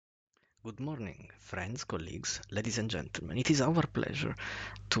Good morning, friends, colleagues, ladies and gentlemen. It is our pleasure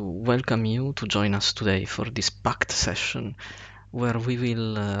to welcome you to join us today for this packed session where we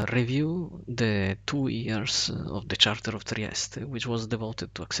will review the 2 years of the Charter of Trieste, which was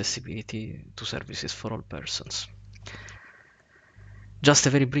devoted to accessibility to services for all persons. Just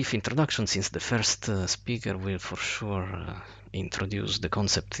a very brief introduction, since the first speaker will for sure introduce the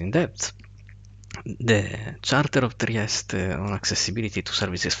concept in depth. The Charter of Trieste on accessibility to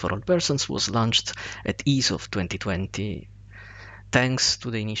services for all persons was launched at EASE of 2020 thanks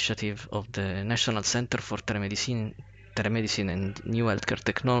to the initiative of the National Center for Telemedicine and New Healthcare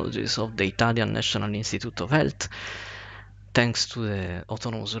Technologies of the Italian National Institute of Health, thanks to the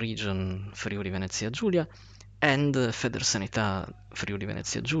autonomous region Friuli Venezia Giulia and Federsanità Friuli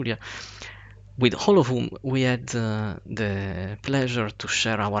Venezia Giulia, with all of whom we had the pleasure to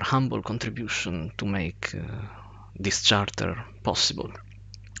share our humble contribution to make this charter possible.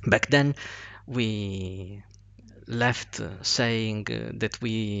 Back then, we left saying that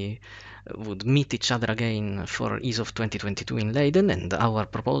we would meet each other again for EASE of 2022 in Leiden, and our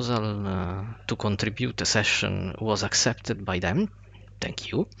proposal to contribute a session was accepted by them.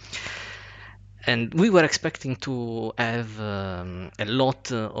 Thank you. And we were expecting to have a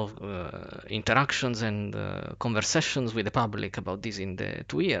lot of interactions and conversations with the public about this in the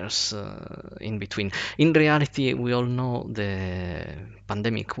 2 years in between. In reality, we all know the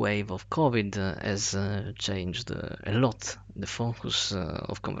pandemic wave of COVID has changed a lot the focus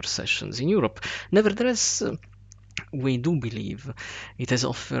of conversations in Europe. Nevertheless, we do believe it has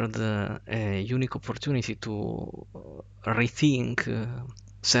offered a unique opportunity to rethink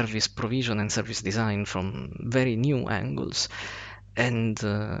service provision and service design from very new angles and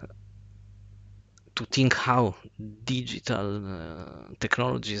to think how digital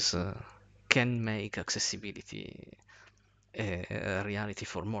technologies can make accessibility a reality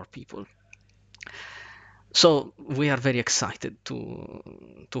for more people. So we are very excited to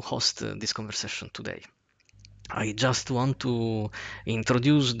host this conversation today. I just want to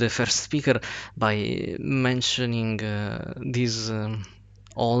introduce the first speaker by mentioning this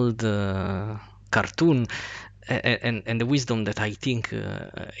old cartoon and the wisdom that I think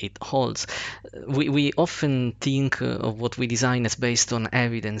it holds. We often think of what we design as based on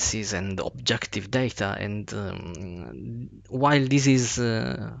evidences and objective data, and while this is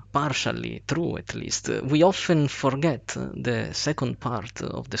partially true, at least, we often forget the second part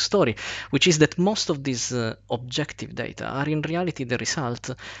of the story, which is that most of these objective data are in reality the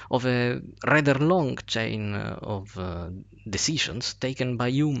result of a rather long chain of decisions taken by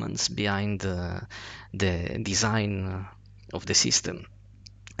humans behind the design of the system.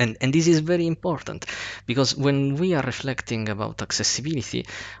 And this is very important because when we are reflecting about accessibility,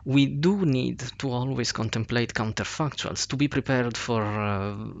 we do need to always contemplate counterfactuals, to be prepared for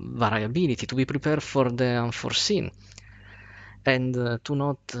variability, to be prepared for the unforeseen, and to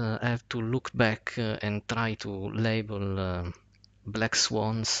not have to look back and try to label black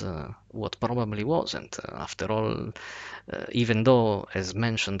swans what probably wasn't. After all, even though, as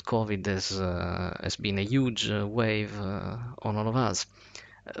mentioned, COVID has been a huge wave on all of us,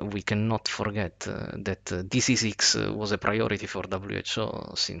 we cannot forget that disease X was a priority for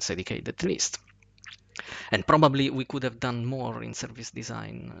WHO since a decade at least. And probably we could have done more in service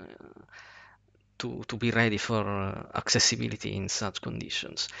design to be ready for accessibility in such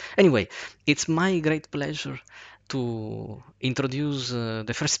conditions. Anyway, it's my great pleasure to introduce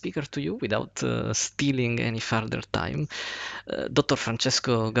the first speaker to you without stealing any further time. Dr.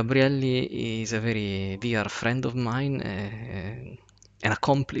 Francesco Gabrielli is a very dear friend of mine, an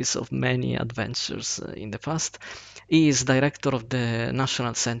accomplice of many adventures in the past. He is director of the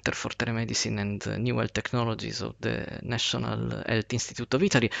National Center for Telemedicine and New Health Technologies of the National Health Institute of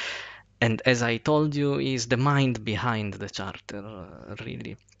Italy. And as I told you, he is the mind behind the charter,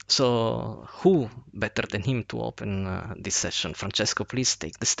 really. So who better than him to open this session? Francesco, please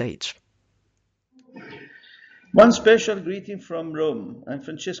take the stage. One special greeting from Rome. I'm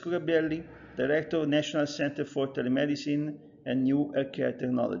Francesco Gabrielli, Director of National Center for Telemedicine and New Healthcare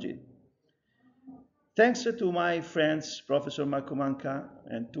Technology. Thanks to my friends, Professor Marco Manca,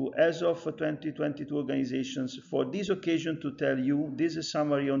 and to as of 2022 organizations for this occasion to tell you this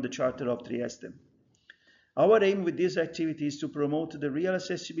summary on the Charter of Trieste. Our aim with this activity is to promote the real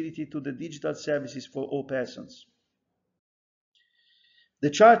accessibility to the digital services for all persons. The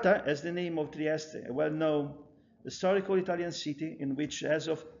Charter has the name of Trieste, a well-known historical Italian city in which as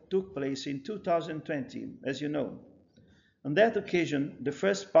of took place in 2020, as you know. On that occasion, the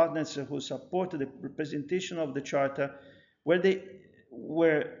first partners who supported the representation of the Charter were the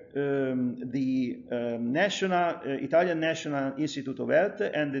where the Italian National Institute of Health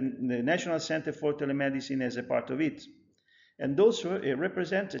and the National Center for Telemedicine as a part of it. And also a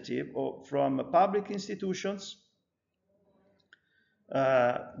representative from public institutions,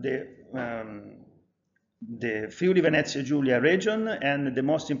 the Friuli Venezia Giulia region, and the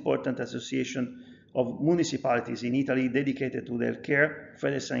most important association of municipalities in Italy dedicated to their care,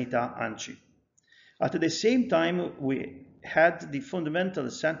 Federsanità ANCI. At the same time, we had the fundamental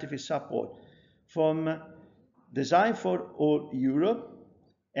scientific support from Design for All Europe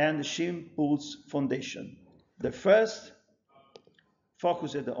and the SCimPulse Foundation. The first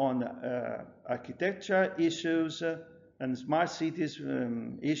focused on architecture issues and smart cities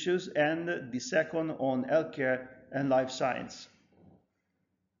issues, and the second on healthcare and life science.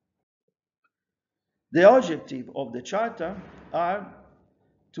 The objective of the Charter are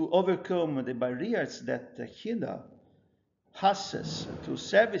to overcome the barriers that hinder access to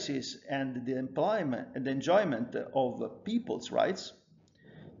services and the employment and enjoyment of people's rights,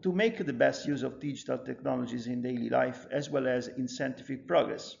 to make the best use of digital technologies in daily life as well as in scientific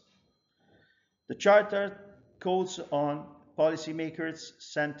progress. The Charter calls on policymakers,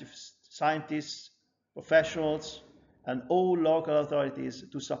 scientists, professionals, and all local authorities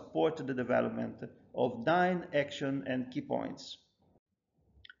to support the development of 9 action and key points.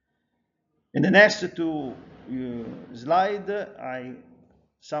 In the next 2 slides, I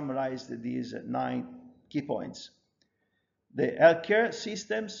summarized these 9 key points. The healthcare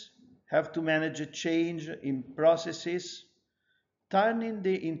systems have to manage a change in processes, turning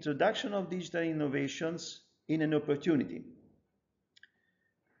the introduction of digital innovations in an opportunity.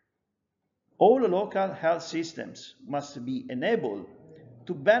 All local health systems must be enabled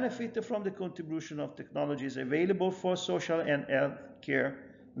to benefit from the contribution of technologies available for social and health care,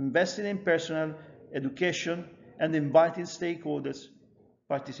 investing in personal education, and inviting stakeholders'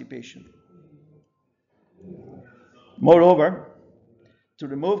 participation. Moreover, to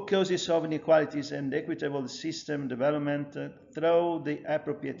remove causes of inequalities and equitable system development through the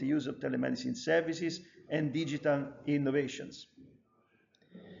appropriate use of telemedicine services and digital innovations.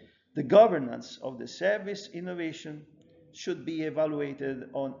 The governance of the service innovation should be evaluated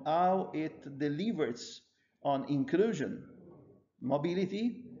on how it delivers on inclusion,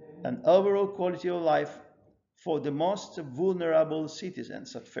 mobility, and overall quality of life for the most vulnerable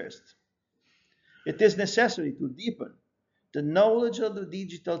citizens at first. It is necessary to deepen the knowledge of the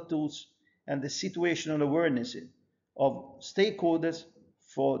digital tools and the situational awareness of stakeholders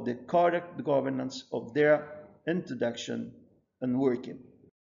for the correct governance of their introduction and working.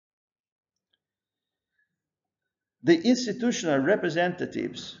 The institutional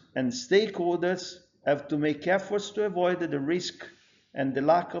representatives and stakeholders have to make efforts to avoid the risk and the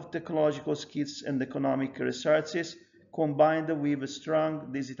lack of technological skills and economic resources, combined with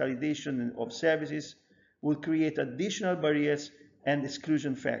strong digitalization of services, will create additional barriers and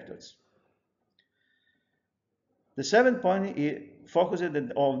exclusion factors. The 7th point focused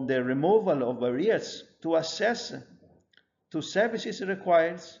on the removal of barriers to access to services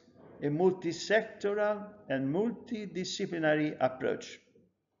requires a multi-sectoral and multidisciplinary approach.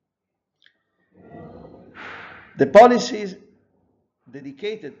 The policies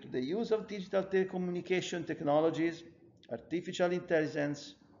dedicated to the use of digital telecommunication technologies, artificial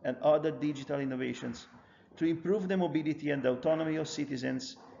intelligence, and other digital innovations to improve the mobility and autonomy of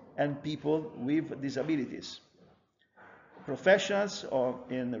citizens and people with disabilities. Professionals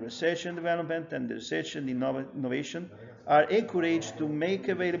in research and development and research and innovation are encouraged to make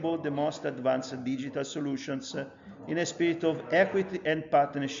available the most advanced digital solutions in a spirit of equity and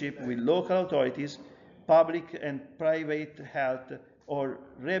partnership with local authorities, public and private health or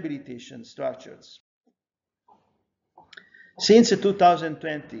rehabilitation structures. Since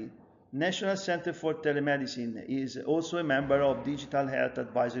 2020, National Center for Telemedicine is also a member of Digital Health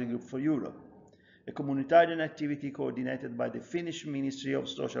Advisory Group for Europe, a communitarian activity coordinated by the Finnish Ministry of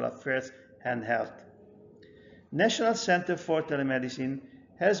Social Affairs and Health. National Center for Telemedicine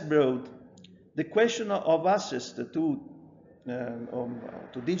has brought the question of access to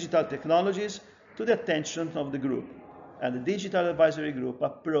digital technologies to the attention of the group, and the Digital Advisory Group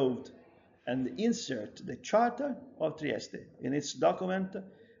approved and insert the Charter of Trieste in its document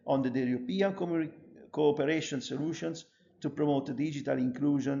on the European cooperation solutions to promote digital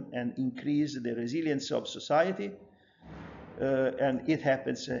inclusion and increase the resilience of society, and it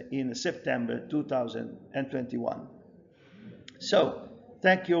happens in September 2021. So,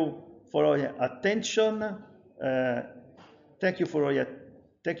 thank you for your attention. Thank you so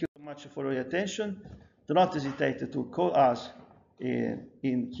much for your attention. Do not hesitate to call us here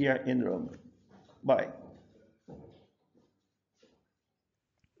in Rome. Bye.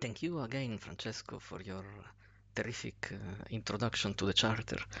 Thank you again, Francesco, for your terrific introduction to the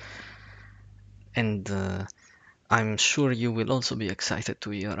Charter. And I'm sure you will also be excited to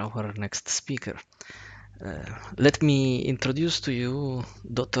hear our next speaker. Let me introduce to you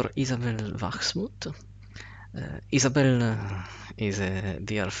Dr. Isabel Wachsmuth. Isabel is a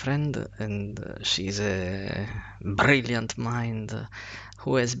dear friend, and she is a brilliant mind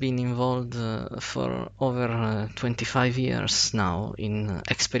who has been involved for over 25 years now in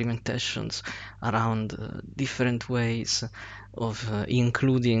experimentations around different ways of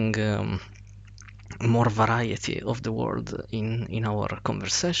including more variety of the world in our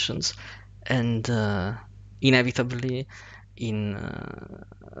conversations, and inevitably in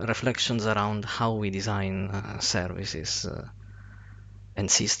reflections around how we design services and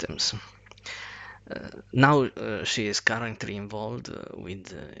systems. Now she is currently involved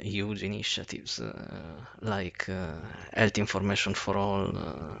with huge initiatives like Health Information for All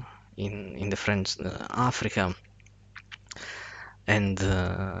in the French Africa, and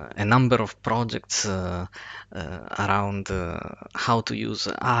a number of projects around how to use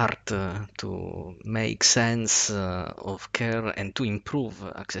art to make sense of care and to improve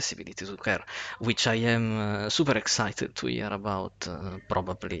accessibility to care, which I am super excited to hear about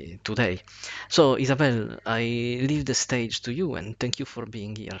probably today. So, Isabel, I leave the stage to you and thank you for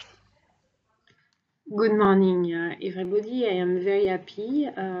being here. Good morning, everybody. I am very happy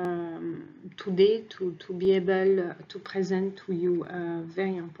today to be able to present to you a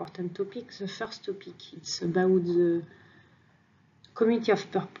very important topic. The first topic is about the community of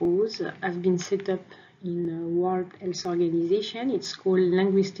purpose have been set up in World Health Organization. It's called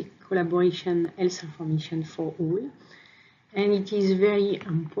Linguistic Collaboration Health Information for All. And it is very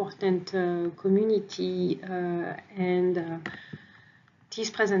important community and this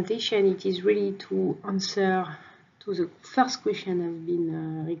presentation, it is really to answer to the first question have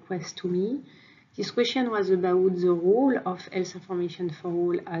been requested to me. This question was about the role of Health Information for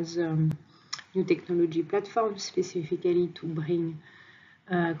All as a new technology platform, specifically to bring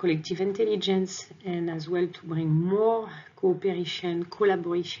collective intelligence and as well to bring more cooperation,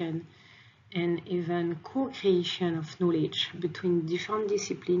 collaboration, and even co-creation of knowledge between different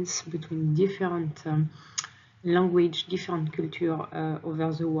disciplines, between different language, different culture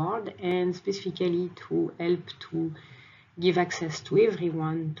over the world, and specifically to help to give access to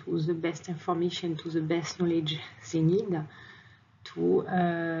everyone to the best information, to the best knowledge they need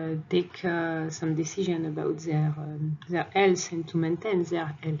to take some decision about their health and to maintain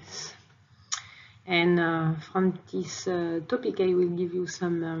their health. And from this topic, I will give you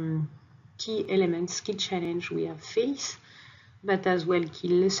some key elements, key challenge we have faced, but as well key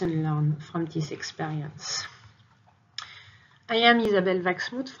lesson learned from this experience. I am Isabel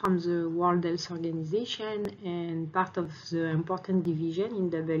Wachsmuth from the World Health Organization and part of the important division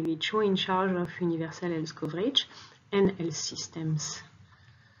in WHO in charge of universal health coverage and health systems.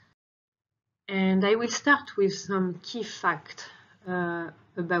 And I will start with some key facts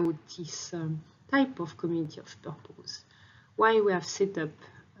about this type of community of purpose. Why we have set up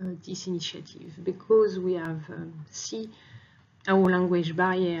this initiative? Because we have seen our language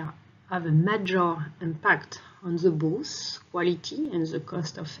barrier have a major impact on the both quality and the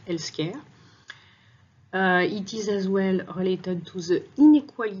cost of healthcare. It is as well related to the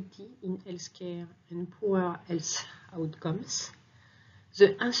inequality in healthcare and poor health outcomes,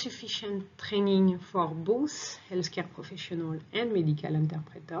 the insufficient training for both healthcare professionals and medical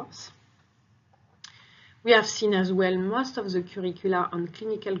interpreters. We have seen as well most of the curricula on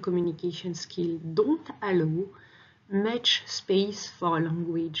clinical communication skills don't allow much space for a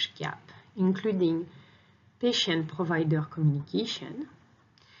language gap, including patient-provider communication.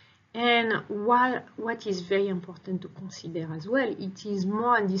 And what is very important to consider as well, it is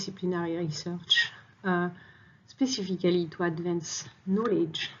more disciplinary research, specifically to advance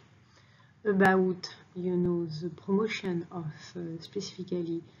knowledge about, the promotion of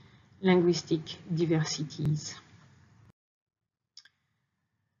specifically linguistic diversities.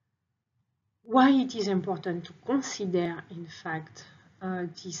 Why it is important to consider, in fact,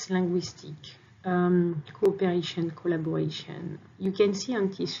 this linguistic cooperation, collaboration. You can see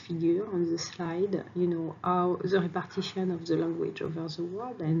on this figure on the slide, how the repartition of the language over the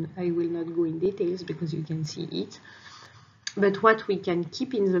world, and I will not go in details because you can see it. But what we can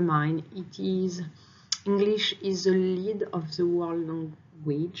keep in the mind, it is English is the lead of the world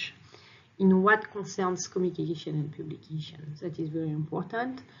language in what concerns communication and publication. That is very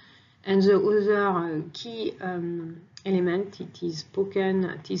important. And the other key element, it is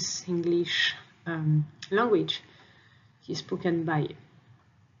spoken, this English language is spoken by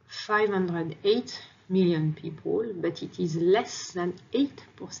 508 million people, but it is less than 8%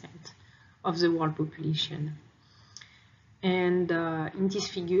 of the world population. And in this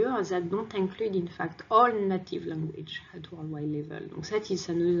figure, that don't include, in fact, all native language at worldwide level. So that is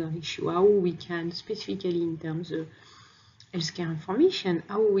another issue, how we can, specifically in terms of healthcare information,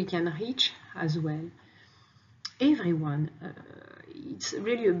 how we can reach as well everyone. It's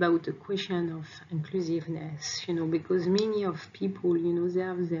really about the question of inclusiveness, because many of people, they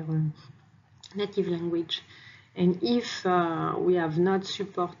have their native language. And if we have not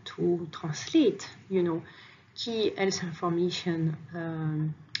support to translate, key health information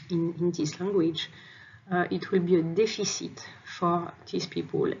in this language, it will be a deficit for these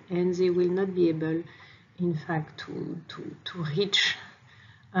people, and they will not be able, in fact, to reach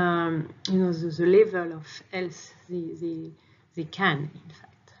the level of health they can, in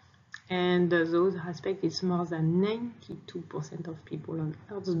fact. And those aspects, it's more than 92% of people on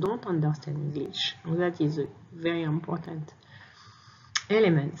Earth don't understand English. And that is a very important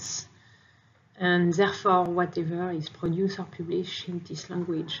element. And therefore, whatever is produced or published in this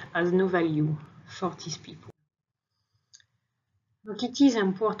language has no value for these people. Look, it is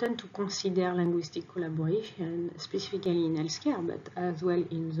important to consider linguistic collaboration, specifically in healthcare, but as well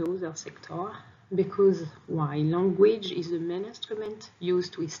in the other sector, because why? Language is the main instrument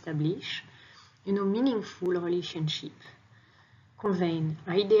used to establish, meaningful relationship, convey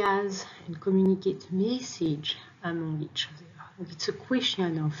ideas, and communicate message among each other. It's a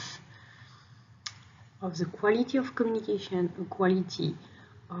question of the quality of communication, a quality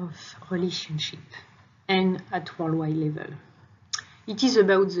of relationship, and at worldwide level. It is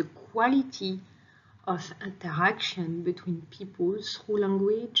about the quality of interaction between people through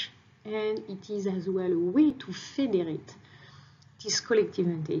language, and it is as well a way to federate this collective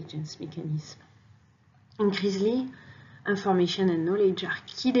intelligence mechanism. Increasingly, information and knowledge are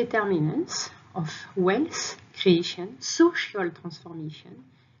key determinants of wealth creation, social transformation,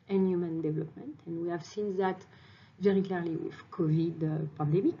 and human development. And we have seen that very clearly with COVID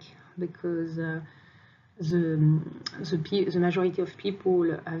pandemic, because the majority of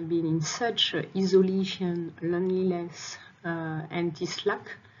people have been in such isolation, loneliness, and this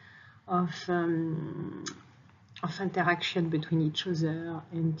lack of interaction between each other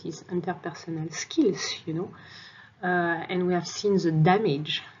and these interpersonal skills, and we have seen the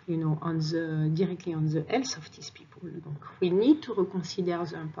damage, directly on the health of these people. We need to reconsider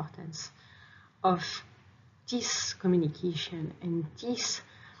the importance of this communication and this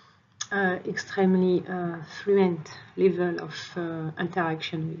extremely fluent level of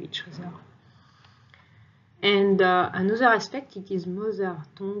interaction with each other. And another aspect, it is mother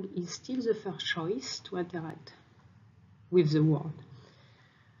tongue is still the first choice to interact with the world.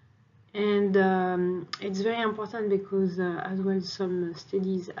 And it's very important because as well some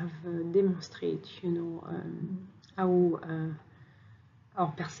studies have demonstrated, how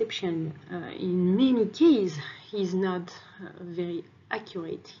our perception in many cases is not very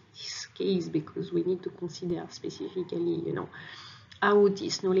accurate in this case, because we need to consider specifically, how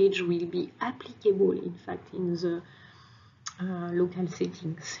this knowledge will be applicable, in fact, in the local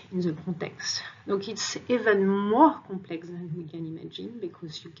settings, in the context. Look, it's even more complex than we can imagine,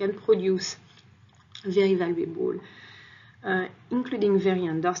 because you can produce very valuable, including very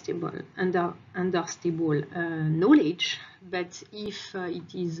understandable knowledge, but if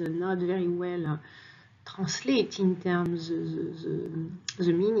it is not very well translate in terms of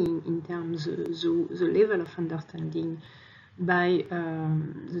the meaning, in terms of the level of understanding by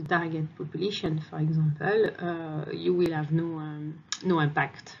the target population, for example, you will have no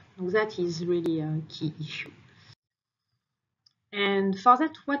impact. So that is really a key issue. And for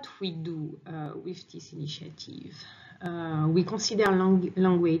that, what we do with this initiative, we consider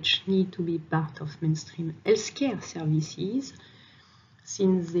language need to be part of mainstream healthcare services,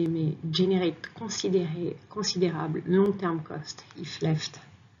 since they may generate considerable long-term cost if left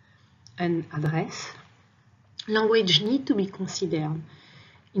unaddressed. Language need to be considered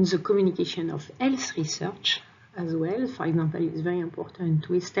in the communication of health research as well. For example, it's very important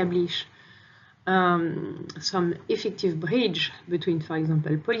to establish some effective bridge between, for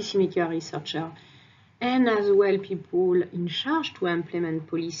example, policymaker, researcher, and as well people in charge to implement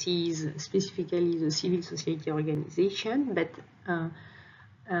policies, specifically the civil society organization. But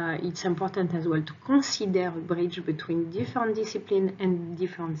it's important as well to consider a bridge between different disciplines and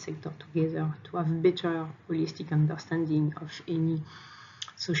different sectors together to have better holistic understanding of any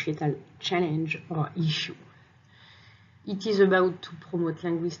societal challenge or issue. It is about to promote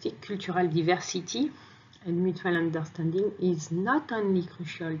linguistic, cultural diversity, and mutual understanding is not only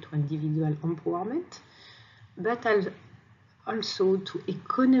crucial to individual empowerment, but also to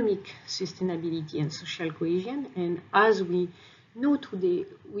economic sustainability and social cohesion. And as we know today,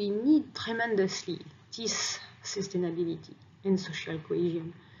 we need tremendously this sustainability and social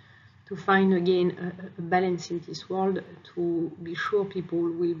cohesion to find again a balance in this world, to be sure people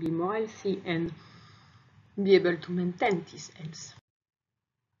will be more healthy and be able to maintain this health.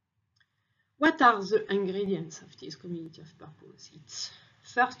 What are the ingredients of this community of purpose? It's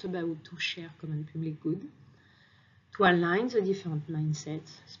first about to share common public good, to align the different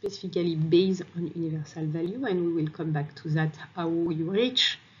mindsets, specifically based on universal value, and we will come back to that, how you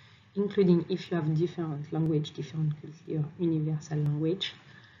reach, including if you have different language, different culture, universal language.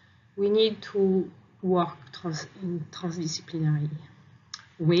 We need to work in transdisciplinary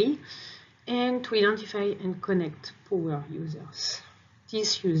way and to identify and connect power users.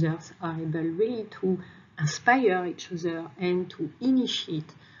 These users are able really to inspire each other and to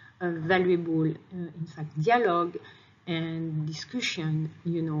initiate a valuable, in fact, dialogue and discussion,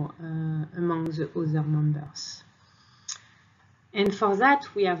 among the other members. And for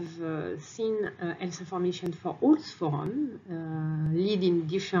that, we have seen Health Information for All forum, lead in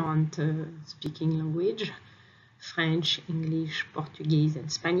different speaking language, French, English, Portuguese,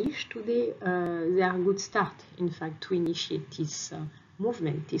 and Spanish today. They are a good start, in fact, to initiate this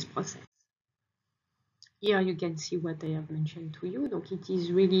movement, this process. Here you can see what I have mentioned to you. Donc it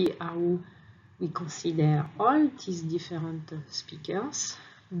is really how we consider all these different speakers,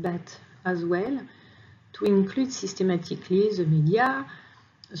 but as well to include systematically the media,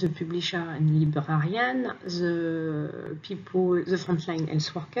 the publisher and librarian, the people, the frontline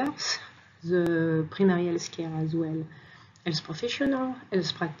health workers, the primary health care as well, health professionals,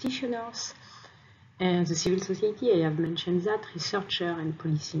 health practitioners, and the civil society, I have mentioned that, researchers and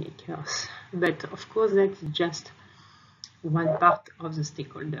policymakers. But of course, that is just one part of the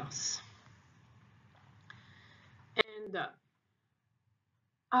stakeholders. And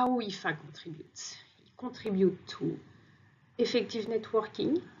how IFA contributes? It contributes to effective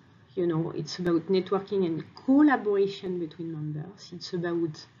networking. It's about networking and collaboration between members. It's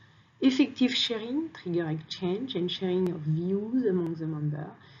about effective sharing, trigger exchange, and sharing of views among the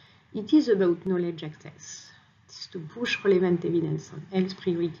members. It is about knowledge access. It's to push relevant evidence on health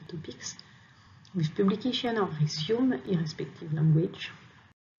priority topics with publication or resume irrespective language.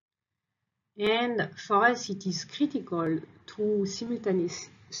 And for us, it is critical to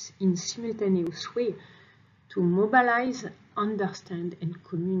in simultaneous way to mobilize, understand, and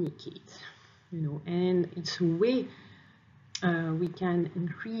communicate. And it's a way we can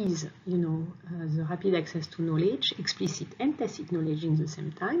increase, the rapid access to knowledge, explicit and tacit knowledge in the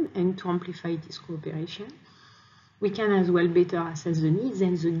same time, and to amplify this cooperation. We can as well better assess the needs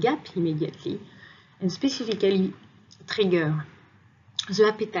and the gap immediately, and specifically trigger the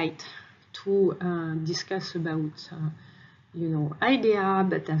appetite to discuss about, idea,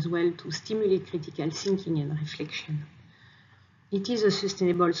 but as well to stimulate critical thinking and reflection. It is a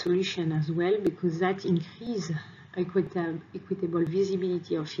sustainable solution as well, because that increases equitable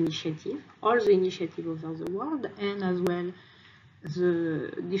visibility of initiative, all the initiative over the world, and as well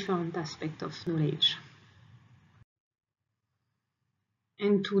the different aspects of knowledge.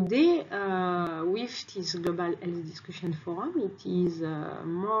 And today, with this Global Health Discussion Forum, it is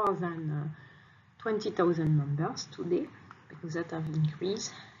more than 20,000 members today, because that have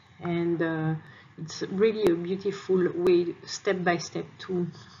increased. And it's really a beautiful way, step by step, to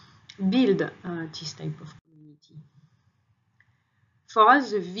build this type of community. For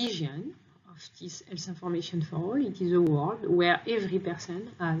us, the vision of this Health Information for All, it is a world where every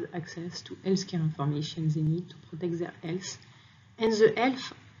person has access to healthcare information they need to protect their health and the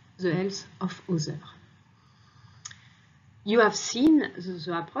health of others. You have seen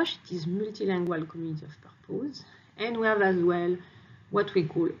the approach. It is multilingual community of purpose, and we have as well what we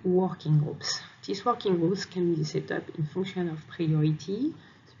call working groups. These working groups can be set up in function of priority,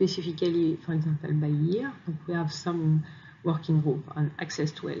 specifically, for example, by year. We have some working group on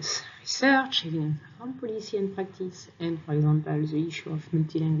access to health research, evidence-informed policy and practice, and, for example, the issue of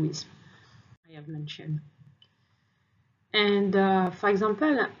multilingualism I have mentioned. And for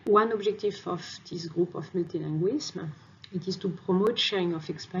example, one objective of this group of multilingualism, it is to promote sharing of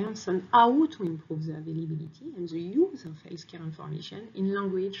experience on how to improve the availability and the use of healthcare information in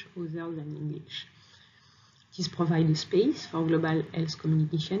language other than English. This provides a space for global health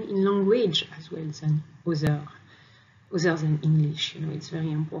communication in language as well than other than English. It's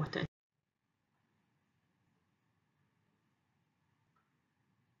very important.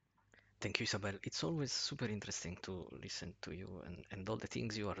 Thank you, Isabel. It's always super interesting to listen to you and all the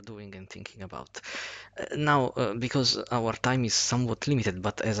things you are doing and thinking about. Now, because our time is somewhat limited,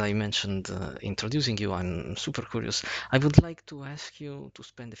 but as I mentioned introducing you, I'm super curious. I would like to ask you to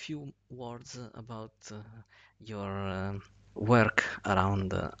spend a few words about your work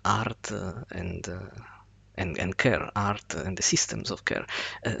around art and care, art and the systems of care.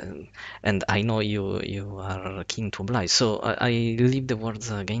 And I know you are keen to oblige, so I leave the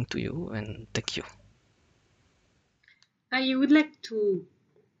words again to you and thank you. I would like to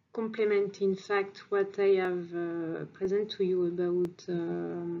complement, in fact, what I have presented to you about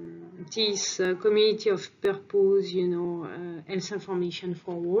this community of purpose, health information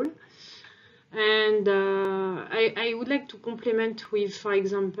for all. And I would like to complement with, for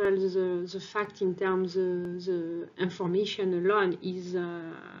example, the fact in terms of the information alone is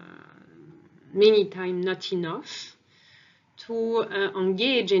many times not enough to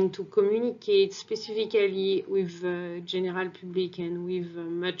engage and to communicate specifically with the general public and with a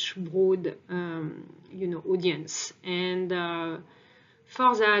much broad, audience. And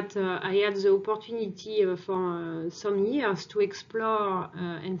for that, I had the opportunity for some years to explore,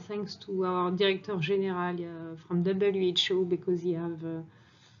 and thanks to our Director General from WHO, because he have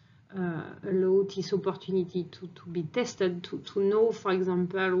allowed this opportunity to be tested, to know, for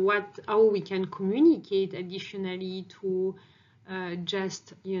example, how we can communicate additionally to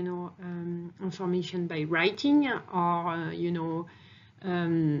just, information by writing or,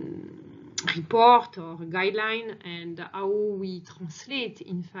 report or guideline, and how we translate,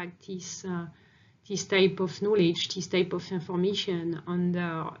 in fact, this type of knowledge, this type of information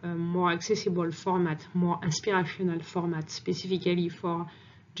under a more accessible format, more aspirational format, specifically for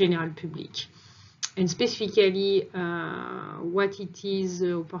general public. And specifically, what it is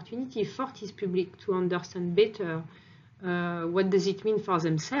the opportunity for this public to understand better what does it mean for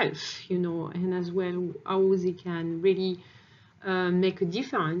themselves, and as well how they can really make a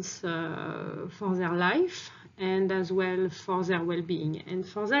difference for their life and as well for their well-being. And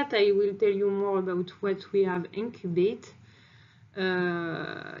for that, I will tell you more about what we have incubated.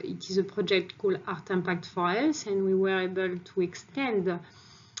 It is a project called Art Impact for Health, and we were able to extend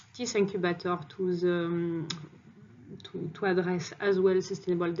this incubator to address as well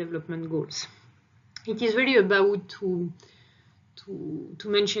Sustainable Development Goals. It is really about to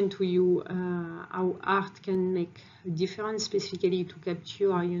mention to you how art can make a difference, specifically to capture,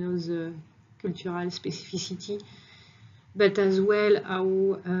 the cultural specificity, but as well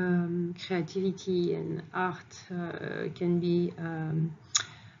how creativity and art can be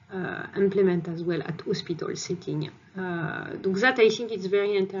implemented as well at hospital setting. Donc that, I think, it's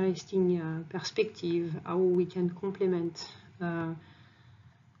very interesting perspective, how we can complement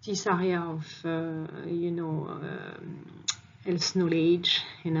this area of, health knowledge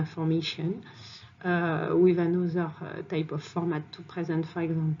and information with another type of format to present, for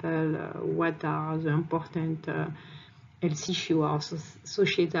example, what are the important health issues or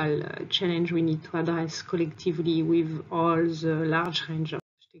societal challenge we need to address collectively with all the large range of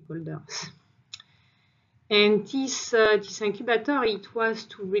stakeholders. And this incubator, it was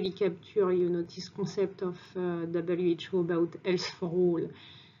to really capture, this concept of WHO about health for all.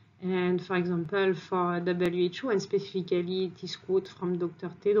 And for example, for WHO, and specifically this quote from Dr.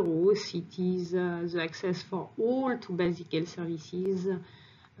 Tedros, it is the access for all to basic health services.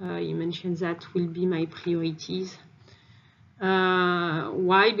 He mentioned that will be my priorities.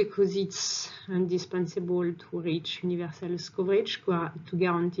 Why? Because it's indispensable to reach universal health coverage to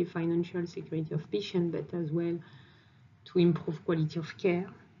guarantee financial security of patients, but as well to improve quality of care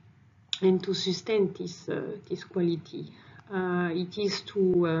and to sustain this quality. It is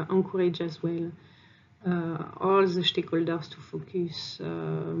to encourage as well all the stakeholders to focus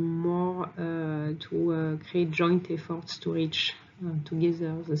more to create joint efforts to reach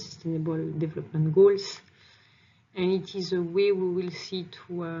together the Sustainable Development Goals. And it is a way we will see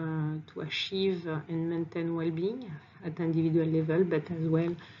to achieve and maintain well-being at individual level, but as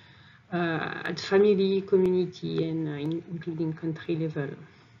well at family, community, and including country level.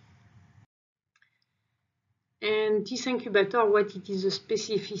 And this incubator, what it is, the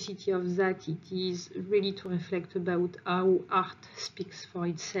specificity of that, it is really to reflect about how art speaks for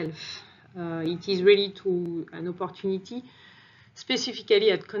itself. It is really an opportunity,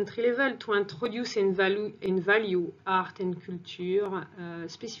 specifically at country level, to introduce and value art and culture,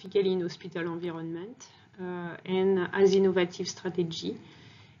 specifically in hospital environment, and as innovative strategy,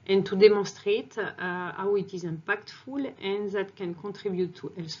 and to demonstrate how it is impactful and that can contribute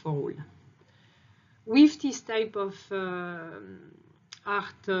to health for all. With this type of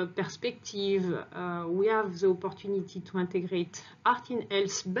art perspective, we have the opportunity to integrate art in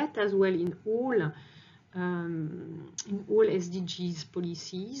health, but as well in all SDGs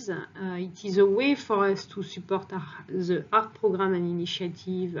policies. It is a way for us to support the art program and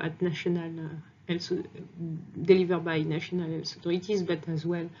initiative at national health, delivered by national health authorities, but as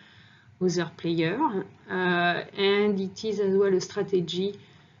well other players. And it is as well a strategy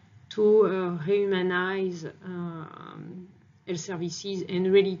to rehumanize health services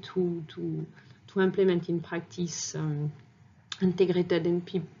and really to implement in practice integrated and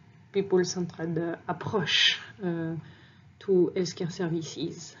people-centered approach to healthcare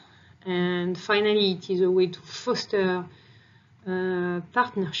services. And finally, it is a way to foster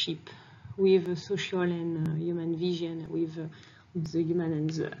partnership with social and human vision, with the human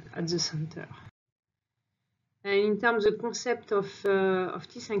at the center. And in terms of the concept of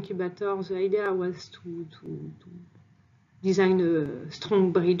this incubator, the idea was to design a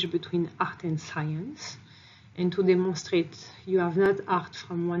strong bridge between art and science, and to demonstrate you have not art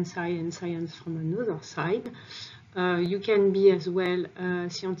from one side and science from another side. You can be as well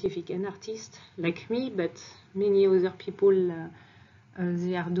scientific and artist like me, but many other people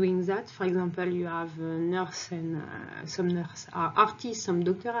they are doing that. For example, you have a nurse, and some nurses are artists, some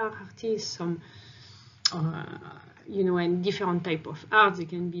doctors are artists, some you know, and different type of art. They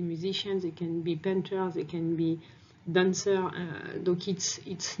can be musicians, they can be painters, they can be dancer. Donc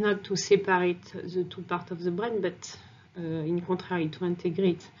it's not to separate the two parts of the brain, but in contrary, to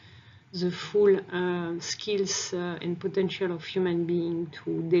integrate the full skills and potential of human being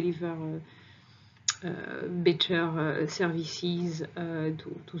to deliver better services to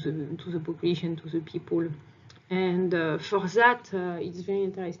the population, to the people. And for that, it's very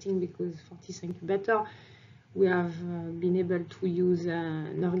interesting because for this incubator, we have been able to use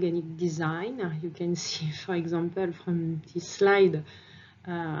an organic design. You can see, for example, from this slide,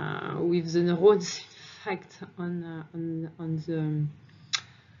 with the neurons, in fact, on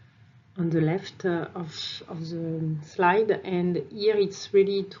the left of the slide. And here it's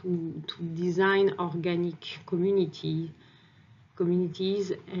really to design organic communities,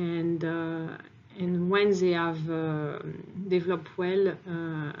 and when they have developed well,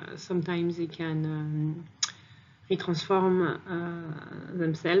 sometimes they can retransform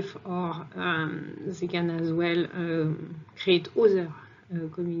themselves, or they can as well create other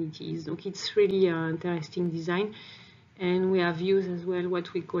communities. So it's really an interesting design, and we have used as well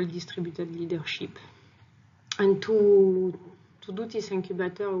what we call distributed leadership. And to do this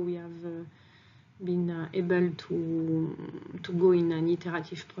incubator, we have been able to go in an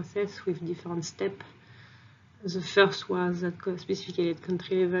iterative process with different steps. The first was specifically at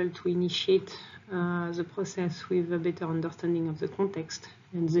country level to initiate the process with a better understanding of the context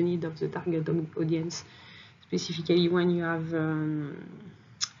and the need of the target audience. Specifically, when you have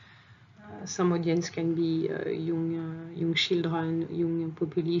some audience can be young children, young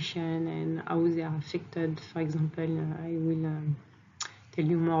population, and how they are affected. For example, I will tell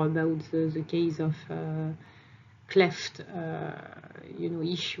you more about the case of cleft, you know,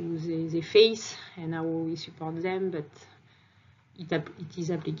 issues they face and how we support them, but it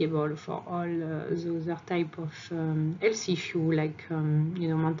is applicable for all the other type of health issue, like you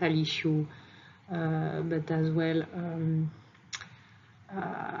know, mental issue, but as well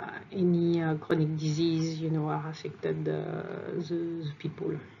any chronic disease, you know, are affected the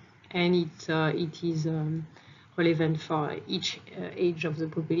people, and it is relevant for each age of the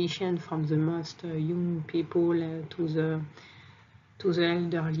population, from the most young people to the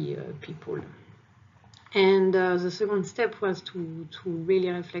elderly people. And the second step was to really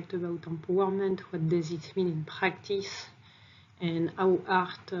reflect about empowerment. What does it mean in practice, and how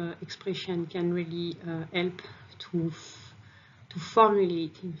art expression can really help to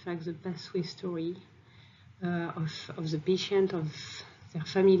formulate, in fact, the pathway story of the patient, of their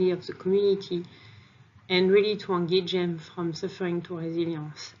family, of the community, and really to engage them from suffering to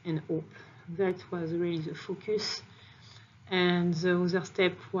resilience and hope. That was really the focus. And the other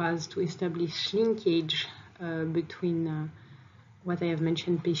step was to establish linkage between what I have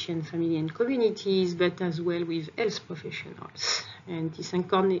mentioned, patient, family, and communities, but as well with health professionals. And this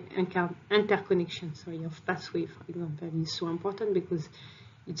interconnection of pathway, for example, is so important because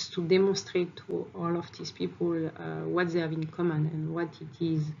it's to demonstrate to all of these people what they have in common and what it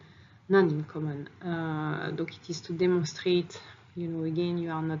is not in common. Donc it is to demonstrate, you know, again,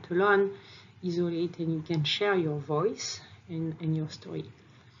 you are not alone, isolate, and you can share your voice and your story.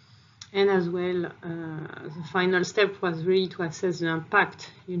 And as well, the final step was really to assess the impact,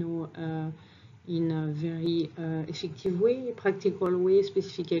 you know, in a very effective way, practical way,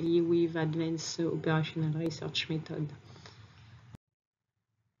 specifically with advanced operational research method.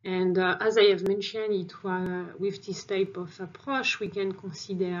 And as I have mentioned, with this type of approach, we can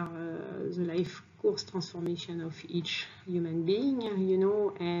consider the life course transformation of each human being, you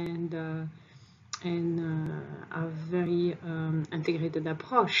know, and a very integrated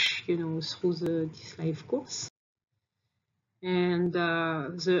approach, you know, through this life course. And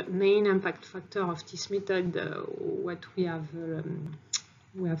the main impact factor of this method, what we have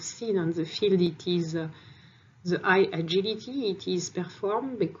seen on the field, it is the high agility it is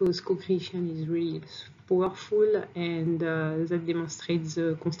performed, because co-creation is really powerful, and that demonstrates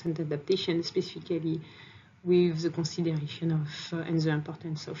the constant adaptation, specifically with the consideration of and the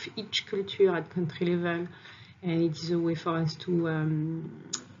importance of each culture at country level. And it is a way for us to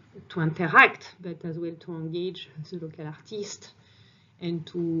interact, but as well to engage the local artists, and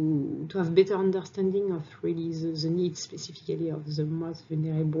to have better understanding of really the needs specifically of the most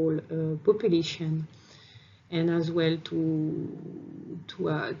vulnerable population, and as well to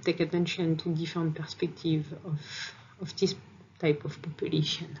take attention to different perspectives of this type of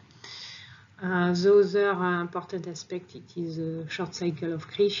population. The other important aspect, it is a short cycle of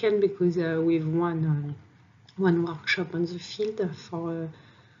creation, because with one workshop on the field for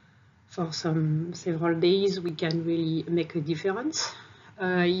several days, we can really make a difference.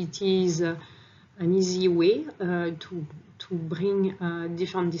 It is an easy way to bring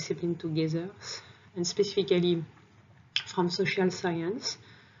different disciplines together, and specifically from social science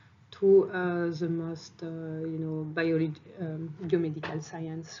to the most, you know, biomedical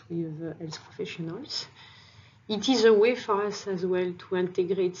science with health professionals. It is a way for us as well to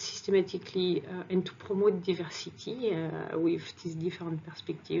integrate systematically and to promote diversity with these different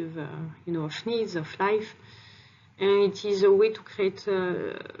perspectives, you know, of needs, of life. And it is a way to create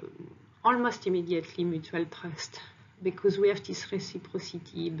almost immediately mutual trust, because we have this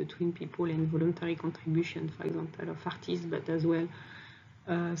reciprocity between people and voluntary contribution, for example, of artists, but as well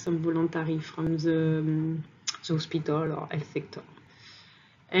some voluntary from the hospital or health sector.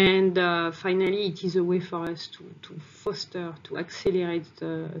 And finally, it is a way for us to foster, to accelerate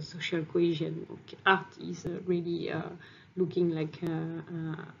social cohesion. Art is really looking like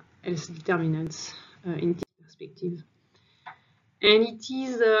health determinants in this perspective. And it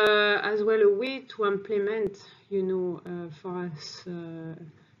is as well a way to implement, you know, for us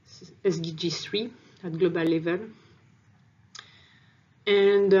SDG 3 at global level.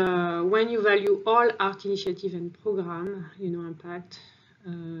 And when you value all art initiative and program, you know, impact,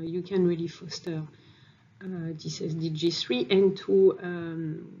 you can really foster this SDG 3, and to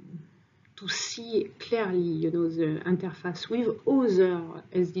see clearly, you know, the interface with other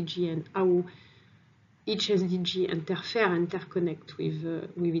SDG and how each SDG interconnect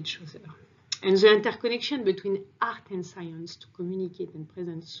with each other. And the interconnection between art and science to communicate and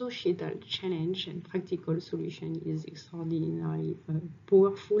present societal challenge and practical solution is extraordinarily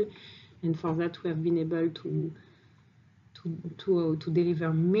powerful. And for that, we have been able to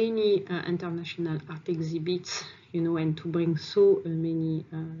deliver many international art exhibits, you know, and to bring so many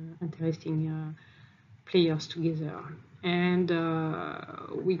interesting players together. And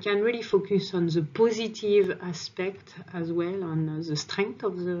we can really focus on the positive aspect as well, on the strength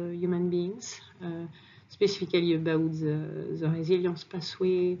of the human beings, specifically about the resilience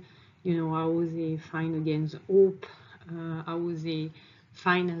pathway, you know, how they find again the hope, how they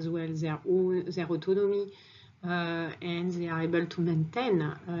find as well their autonomy, and they are able to maintain,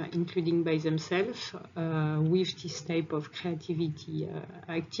 including by themselves, with this type of creativity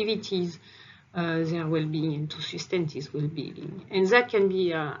activities, their well-being, and to sustain this well-being. And that can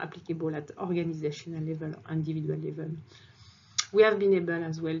be applicable at organizational level or individual level. We have been able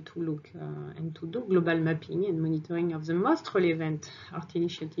as well to look and to do global mapping and monitoring of the most relevant art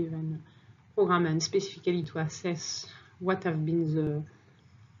initiative and program, and specifically to assess what have been the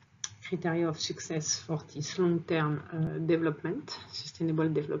criteria of success for this long-term development, sustainable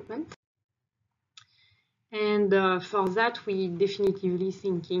development. And for that, we definitively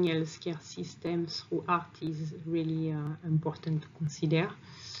thinking healthcare systems through art is really important to consider.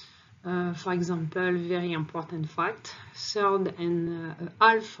 For example, very important fact, third and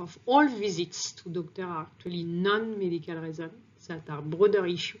half of all visits to doctor are actually non-medical reasons that are broader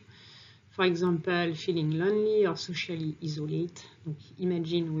issues. For example, feeling lonely or socially isolated. Donc,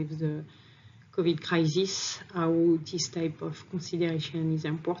 imagine with the COVID crisis, how this type of consideration is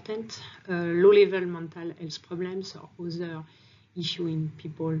important. Low-level mental health problems or other issues in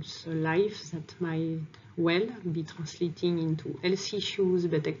people's lives that might well be translating into health issues,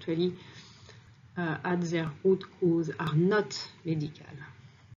 but actually at their root cause are not medical.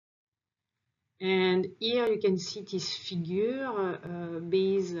 And here you can see this figure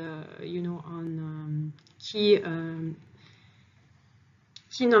based, you know, on key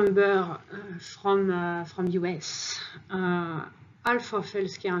key number from US. Half of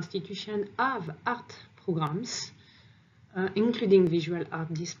healthcare institutions have art programs, including visual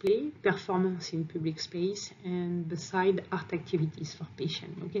art display, performance in public space, and beside art activities for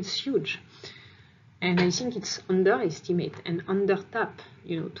patients. Okay, it's huge. And I think it's underestimated and under-tapped,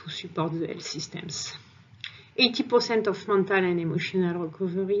 to support the health systems. 80% of mental and emotional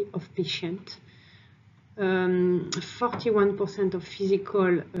recovery of patients, 41% of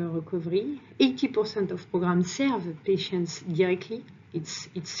physical recovery, 80% of programs serve patients directly.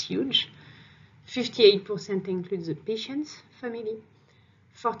 It's huge. 58% include the patient's family.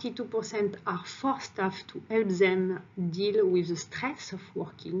 42% are for staff to help them deal with the stress of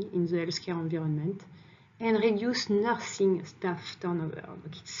working in the healthcare environment and reduce nursing staff turnover.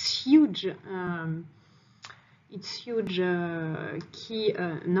 It's huge. It's huge key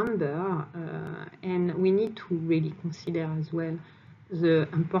number, and we need to really consider as well the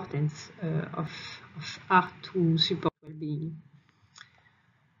importance of art to support well-being.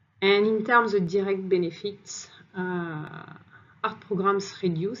 And in terms of direct benefits, art programs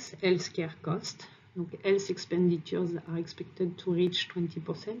reduce healthcare costs. Health expenditures are expected to reach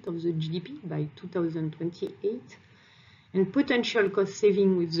 20% of the GDP by 2028. And potential cost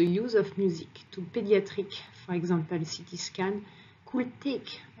saving with the use of music to pediatric, for example, CT scan, could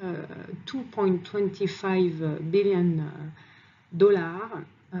take $2.25 billion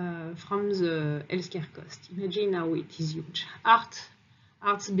from the healthcare cost. Imagine how it is huge.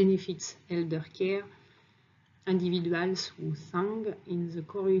 Arts benefits elder care. Individuals who sang in the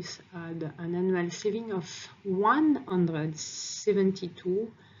chorus had an annual saving of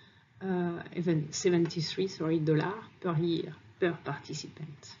 $173 per year per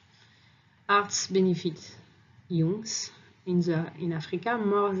participant. Arts benefit youths. In Africa,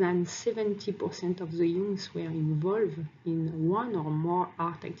 more than 70% of the youths were involved in one or more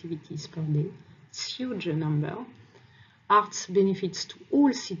art activities per day. It's a huge number. Arts benefits to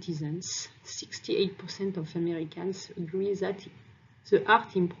all citizens. 68% of Americans agree that the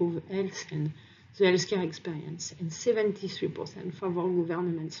art improves health and the healthcare experience, and 73% favor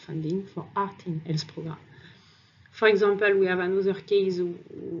government's funding for art in health programs. For example, we have another case.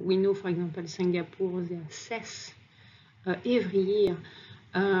 We know, for example, Singapore, they assess every year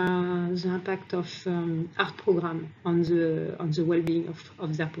the impact of art program on the well-being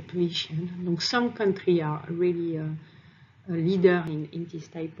of their population. Some countries are really a leader in this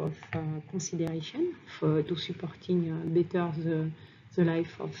type of consideration to supporting better the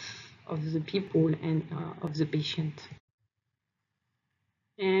life of the people and of the patient.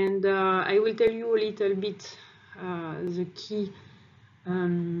 And I will tell you a little bit the key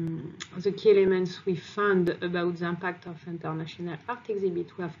elements we found about the impact of international art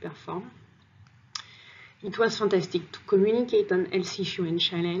exhibit we have performed. It was fantastic to communicate on health issue and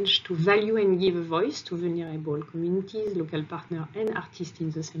challenge, to value and give a voice to vulnerable communities, local partners, and artists in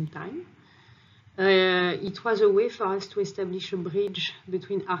the same time. It was a way for us to establish a bridge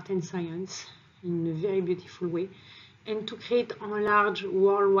between art and science in a very beautiful way, and to create a large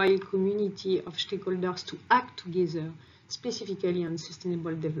worldwide community of stakeholders to act together, specifically on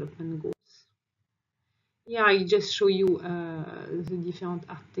sustainable development goals. Here I just show you the different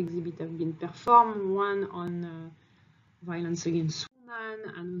art exhibits have been performed. One on violence against women,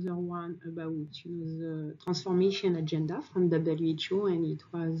 another one about the transformation agenda from WHO, and it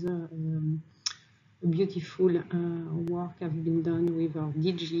was a beautiful work have been done with our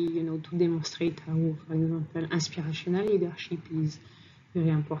DG, to demonstrate how, for example, inspirational leadership is very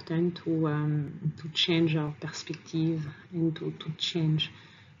important to change our perspective and to change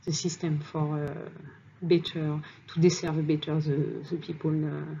the system for better, to deserve better the people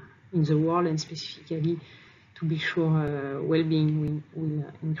in the world, and specifically to be sure well-being will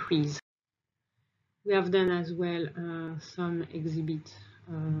increase. We have done as well some exhibit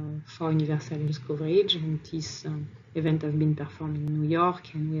for universal health coverage, and this event has been performed in New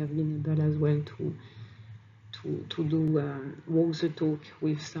York, and we have been able as well to do walk the talk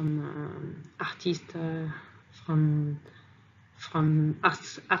with some artists from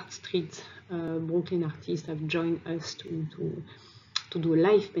Art Street. Brooklyn artists have joined us to do a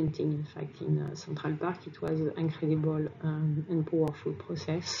live painting, in fact, in Central Park. It was an incredible and powerful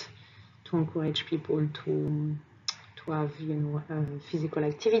process to encourage people to have physical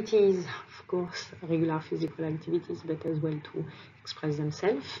activities, of course, regular physical activities, but as well to express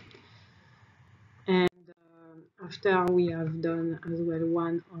themselves. And after we have done as well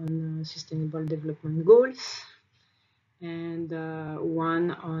one on sustainable development goals, and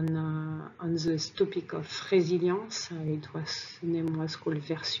one on the topic of resilience. The name was called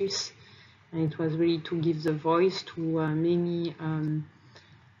Versus, and it was really to give the voice to many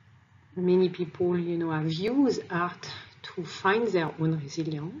many people, have used art to find their own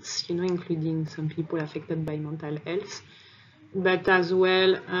resilience, including some people affected by mental health, but as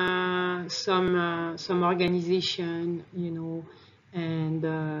well some organization, and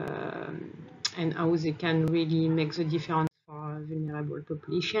how they can really make the difference for a vulnerable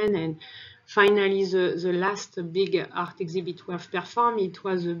population. And finally, the last big art exhibit we have performed, it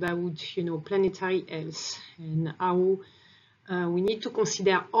was about, planetary health and how we need to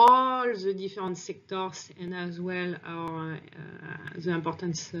consider all the different sectors, and as well the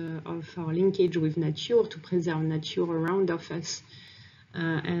importance of our linkage with nature to preserve nature around of us.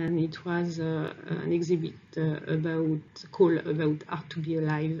 And it was an exhibit called about art to be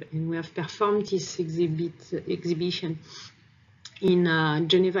alive, and we have performed this exhibition in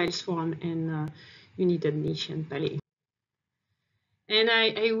Geneva Health Forum and United Nations Palais. And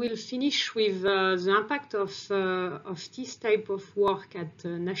I will finish with the impact of this type of work at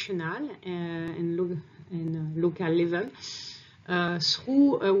national and local level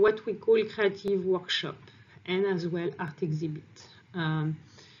through what we call creative workshop and as well art exhibit.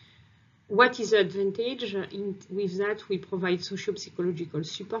 What is the advantage? With that, we provide socio-psychological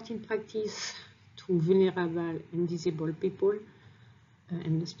support in practice to vulnerable and disabled people,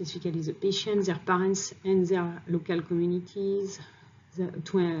 and specifically the patients, their parents, and their local communities.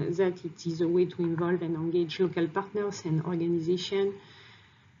 That it is a way to involve and engage local partners and organizations.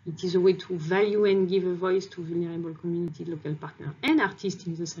 It is a way to value and give a voice to vulnerable community, local partners, and artists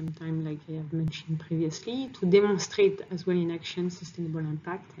in the same time, like I have mentioned previously, to demonstrate as well in action sustainable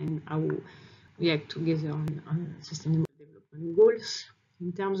impact and how we act together on sustainable development goals.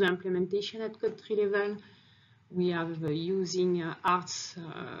 In terms of implementation at country level, we are using arts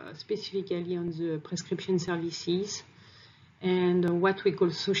specifically on the prescription services and what we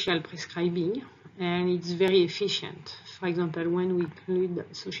call social prescribing, and it's very efficient. For example, when we include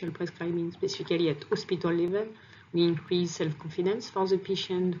social prescribing specifically at hospital level, we increase self-confidence for the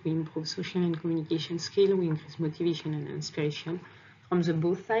patient, we improve social and communication skill, we increase motivation and inspiration from the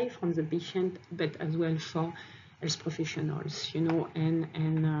both sides, from the patient, but as well for health professionals,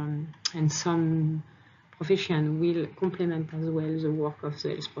 and some profession will complement as well the work of the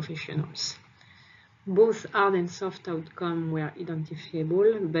health professionals. Both hard and soft outcomes were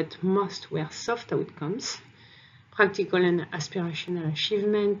identifiable, but most were soft outcomes. Practical and aspirational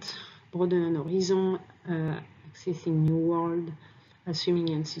achievement, broaden an horizon, accessing new world,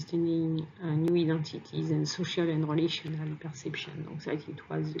 assuming and sustaining new identities, and social and relational perception. So that it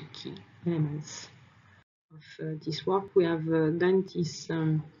was the key elements of this work. We have done this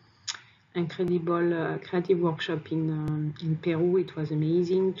incredible creative workshop in Peru. It was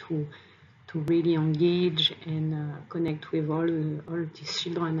amazing to really engage and connect with all these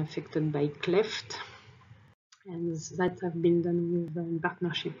children affected by cleft, and that have been done with in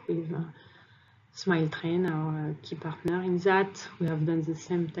partnership with Smile Train, our key partner in that. We have done the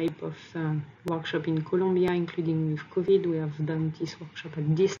same type of workshop in Colombia, including with COVID. We have done this workshop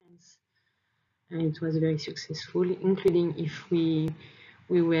at distance, and it was very successful, including if we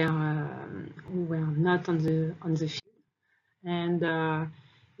were not on the field. And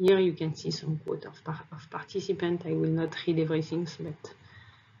here you can see some quote of participants. I will not read everything, but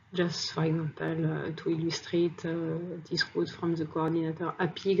just for example, to illustrate this quote from the coordinator: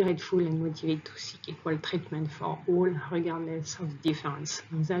 happy, grateful, and motivated to seek equal treatment for all, regardless of difference.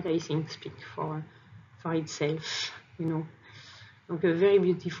 And that, I think, speaks for itself, Donc a very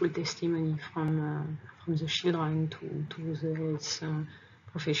beautiful testimony from the children to the health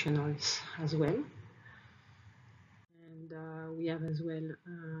professionals as well. And we have as well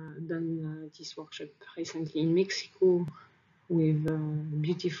done this workshop recently in Mexico with a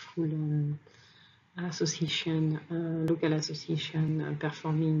beautiful association, local association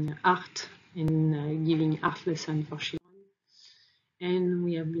performing art and giving art lessons for children. And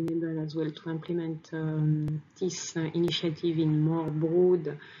we have been able as well to implement this initiative in more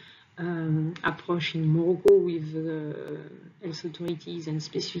broad approach in Morocco with health authorities and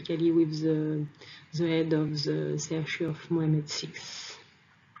specifically with the head of the CHU of Mohammed VI.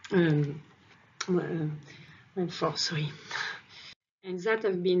 Sorry. And that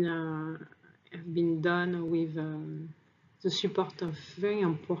have been done with the support of very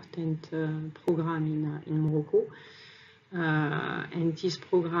important program in Morocco. And this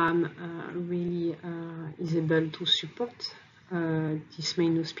program really is able to support this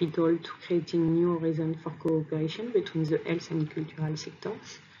main hospital to creating new reasons for cooperation between the health and cultural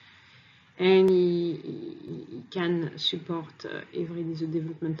sectors. And he can support every day the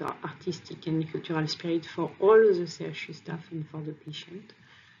development of artistic and cultural spirit for all the CHU staff and for the patient.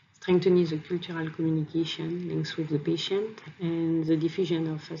 strengthening the cultural communication links with the patient, and the diffusion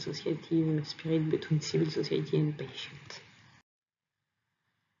of associative spirit between civil society and patient.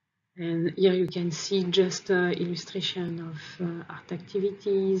 And here you can see just illustration of art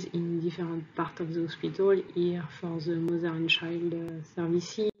activities in different parts of the hospital. Here for the mother and child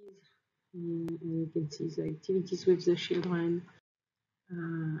services, and you can see the activities with the children.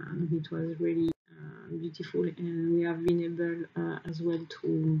 It was really beautiful, and we have been able as well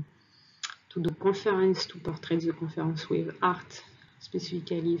to do conference, to portray the conference with art,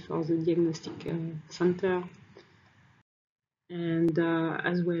 specifically for the diagnostic center. And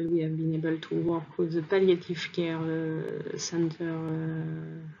as well, we have been able to work with the palliative care center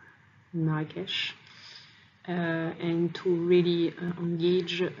in Marrakesh, and to really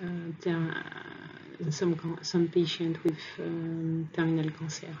engage some patients with terminal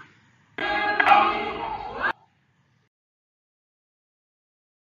cancer.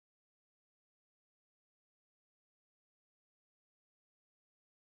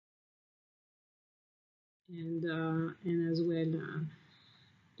 And as well,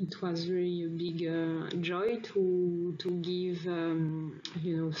 it was really a big joy to give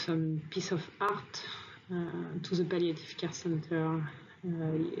some piece of art to the palliative care center,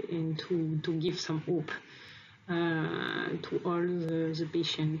 and to give some hope to all the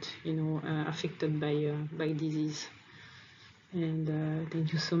patients affected by disease. And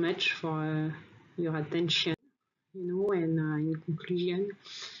thank you so much for your attention. And in conclusion,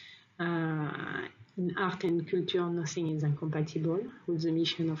 in art and culture, nothing is incompatible with the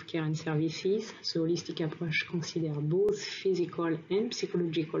mission of care and services. The holistic approach considers both physical and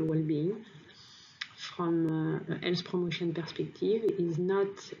psychological well-being. From a health promotion perspective, is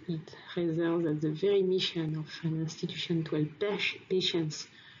not it rather that the very mission of an institution to help patients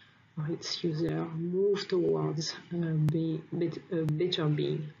or its user move towards a better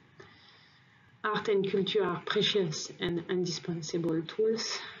being. Art and culture are precious and indispensable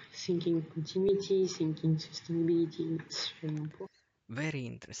tools. Thinking continuity, thinking sustainability, it's very important. Very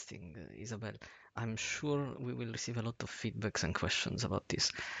interesting, Isabel. I'm sure we will receive a lot of feedbacks and questions about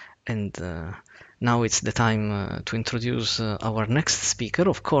this. And now it's the time to introduce our next speaker.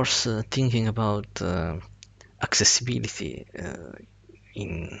 Of course, thinking about accessibility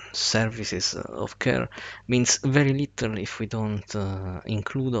in services of care means very little if we don't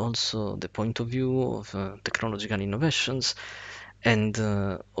include also the point of view of technological innovations and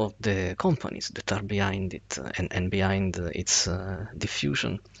of the companies that are behind it and behind its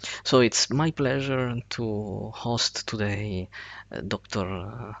diffusion. So it's my pleasure to host today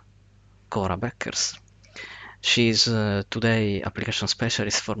Dr. Cora Beckers. She is today application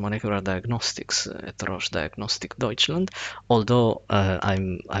specialist for molecular diagnostics at Roche Diagnostic Deutschland. Although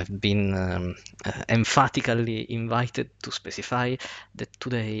I've been emphatically invited to specify that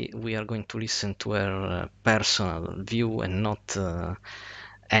today we are going to listen to her personal view and not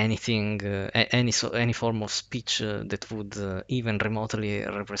anything, any form of speech that would even remotely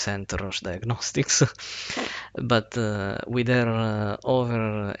represent Roche Diagnostics. But with her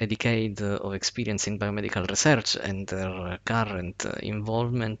over a decade of experience in biomedical research and her current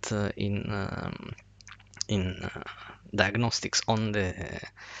involvement in diagnostics on the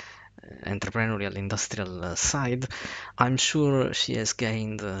entrepreneurial industrial side, I'm sure she has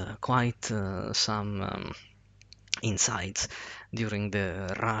gained quite some insights during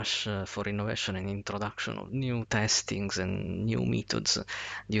the rush for innovation and introduction of new testings and new methods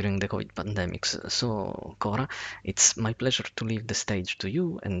during the COVID pandemics. So, Cora, it's my pleasure to leave the stage to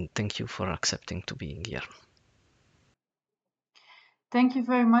you, and thank you for accepting to being here. Thank you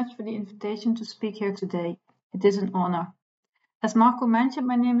very much for the invitation to speak here today. It is an honor. As Marco mentioned,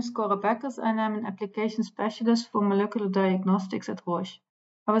 my name is Cora Beckers and I'm an application specialist for molecular diagnostics at Roche.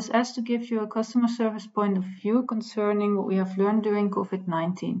 I was asked to give you a customer service point of view concerning what we have learned during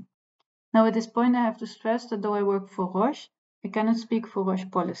COVID-19. Now, at this point, I have to stress that though I work for Roche, I cannot speak for Roche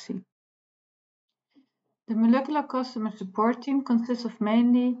policy. The molecular customer support team consists of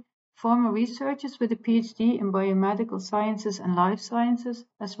mainly former researchers with a PhD in biomedical sciences and life sciences,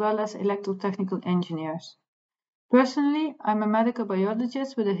 as well as electrotechnical engineers. Personally, I'm a medical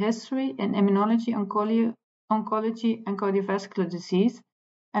biologist with a history in immunology, oncology, and cardiovascular disease,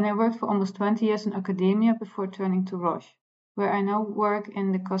 and I worked for almost 20 years in academia before turning to Roche, where I now work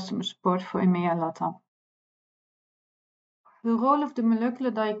in the customer support for EMEA LATAM. The role of the molecular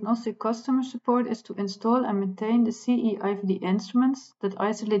diagnostic customer support is to install and maintain the CE-IVD instruments that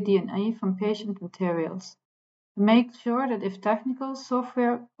isolate DNA from patient materials, to make sure that if technical,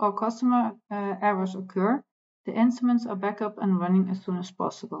 software, or customer errors occur, the instruments are back up and running as soon as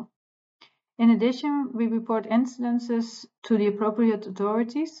possible. In addition, we report incidences to the appropriate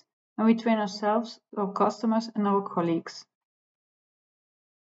authorities and we train ourselves, our customers, and our colleagues.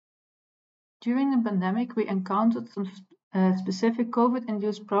 During the pandemic, we encountered some specific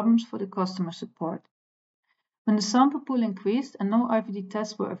COVID-induced problems for the customer support. When the sample pool increased and no IVD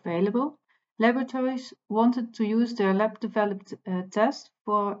tests were available, laboratories wanted to use their lab-developed tests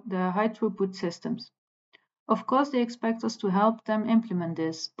for the high-throughput systems. Of course, they expect us to help them implement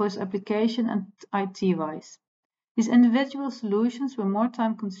this, both application and IT-wise. These individual solutions were more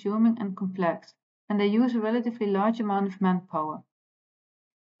time-consuming and complex, and they use a relatively large amount of manpower.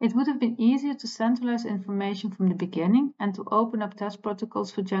 It would have been easier to centralize information from the beginning and to open up test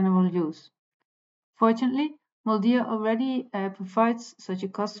protocols for general use. Fortunately, MOLDIA already provides such a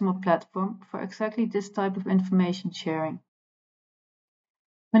customer platform for exactly this type of information sharing.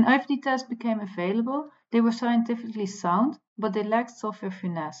 When IVD tests became available, they were scientifically sound, but they lacked software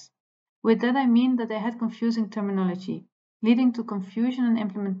finesse. With that I mean that they had confusing terminology, leading to confusion and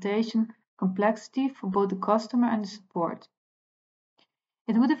implementation complexity for both the customer and the support.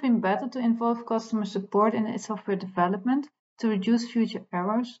 It would have been better to involve customer support in its software development to reduce future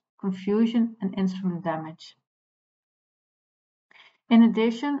errors, confusion, and instrument damage. In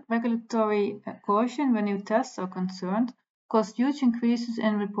addition, regulatory caution when new tests are concerned caused huge increases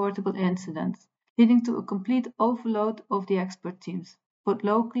in reportable incidents, leading to a complete overload of the expert teams, both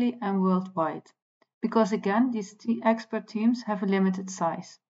locally and worldwide, because again, these expert teams have a limited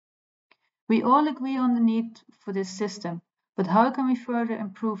size. We all agree on the need for this system, but how can we further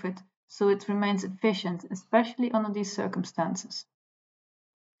improve it so it remains efficient, especially under these circumstances?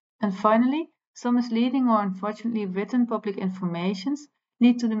 And finally, some misleading or unfortunately written public informations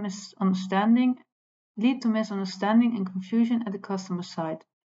lead to misunderstanding and confusion at the customer side.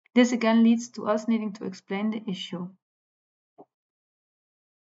 This again leads to us needing to explain the issue.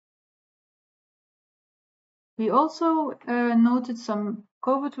 We also noted some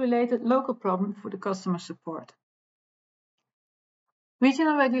COVID-related local problems for the customer support.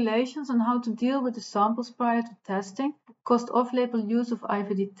 Regional regulations on how to deal with the samples prior to testing caused off-label use of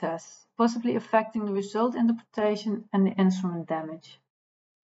IVD tests, possibly affecting the result interpretation and the instrument damage.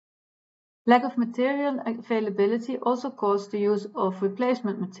 Lack of material availability also caused the use of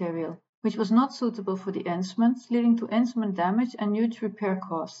replacement material, which was not suitable for the instruments, leading to instrument damage and huge repair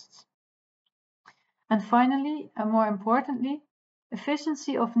costs. And finally, and more importantly,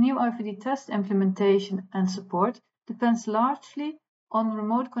 efficiency of new IVD test implementation and support depends largely on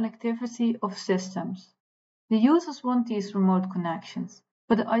remote connectivity of systems. The users want these remote connections,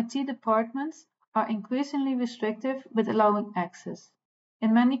 but the IT departments are increasingly restrictive with allowing access.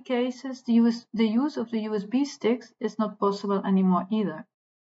 In many cases, the use of the USB sticks is not possible anymore either.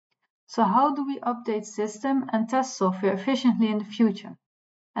 So how do we update system and test software efficiently in the future?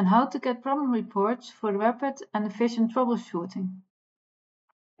 And how to get problem reports for rapid and efficient troubleshooting?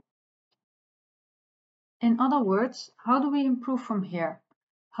 In other words, how do we improve from here?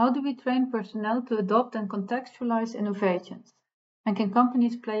 How do we train personnel to adopt and contextualize innovations? And can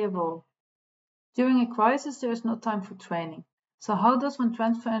companies play a role? During a crisis, there is no time for training. So how does one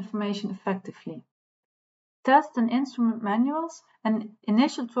transfer information effectively? Test and instrument manuals and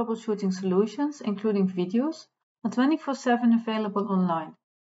initial troubleshooting solutions, including videos, are 24/7 available online.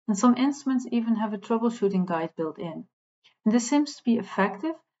 And some instruments even have a troubleshooting guide built in. And this seems to be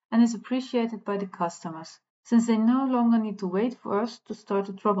effective and is appreciated by the customers, since they no longer need to wait for us to start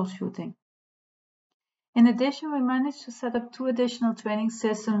the troubleshooting. In addition, we managed to set up 2 additional training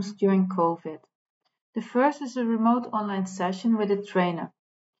systems during COVID. The first is a remote online session with a trainer.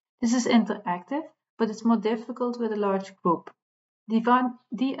 This is interactive, but it's more difficult with a large group.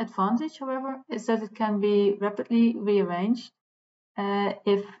 The advantage, however, is that it can be rapidly rearranged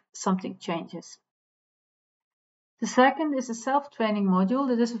if something changes. The second is a self-training module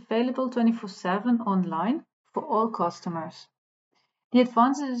that is available 24/7 online for all customers. The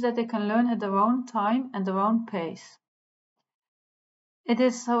advantage is that they can learn at their own time and their own pace. It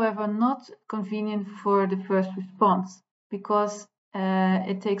is, however, not convenient for the first response because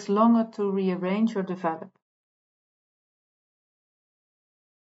it takes longer to rearrange or develop.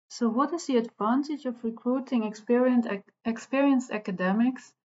 So what is the advantage of recruiting experienced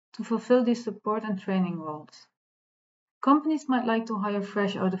academics to fulfill these support and training roles? Companies might like to hire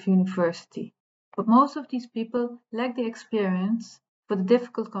fresh out of university, but most of these people lack the experience for the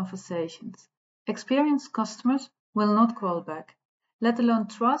difficult conversations. Experienced customers will not call back, let alone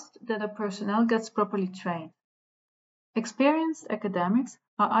trust that their personnel gets properly trained. Experienced academics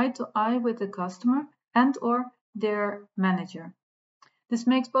are eye to eye with the customer and/or their manager. This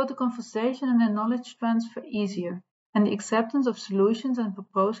makes both the conversation and the knowledge transfer easier, and the acceptance of solutions and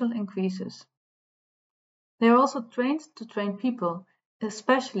proposals increases. They are also trained to train people,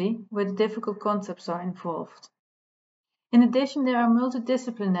 especially where the difficult concepts are involved. In addition, they are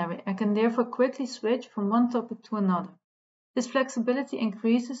multidisciplinary and can therefore quickly switch from one topic to another. This flexibility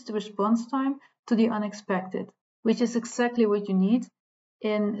increases the response time to the unexpected, which is exactly what you need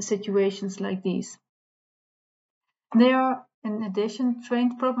in situations like these. They are, in addition,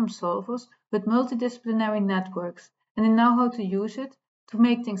 trained problem solvers with multidisciplinary networks, and they know how to use it to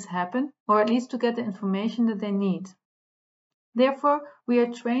make things happen, or at least to get the information that they need. Therefore, we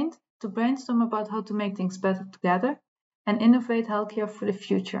are trained to brainstorm about how to make things better together and innovate healthcare for the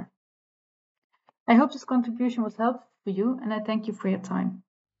future. I hope this contribution was helpful for you, and I thank you for your time.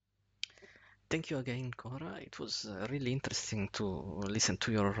 Thank you again, Cora. It was really interesting to listen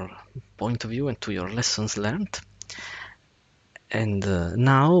to your point of view and to your lessons learned. And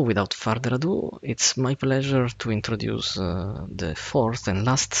now, without further ado, it's my pleasure to introduce the fourth and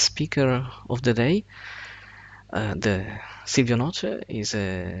last speaker of the day. Silvio Noce is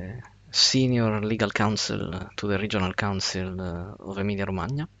a senior legal counsel to the Regional Council of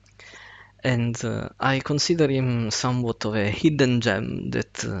Emilia-Romagna. And I consider him somewhat of a hidden gem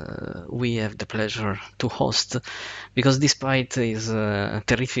that we have the pleasure to host, because despite his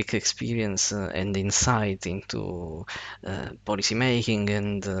terrific experience and insight into policy making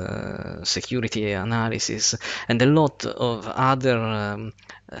and security analysis and a lot of other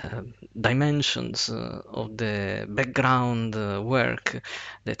dimensions of the background work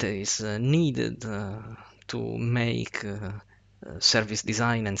that is needed to make service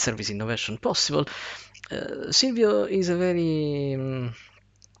design and service innovation possible, Silvio is a very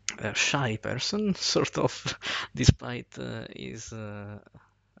shy person, sort of, despite his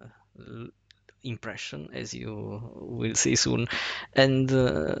impression, as you will see soon. And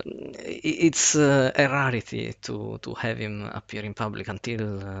it's a rarity to have him appear in public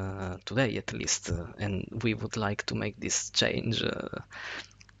until today, at least. And we would like to make this change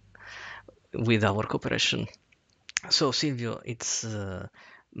with our cooperation. So, Silvio, it's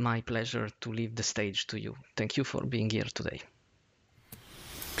my pleasure to leave the stage to you. Thank you for being here today.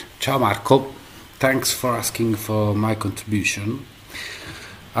 Ciao Marco, thanks for asking for my contribution.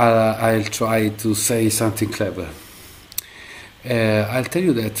 I'll try to say something clever. I'll tell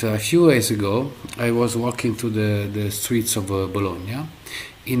you that a few days ago I was walking through the streets of Bologna,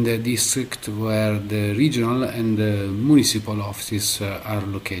 in the district where the regional and the municipal offices are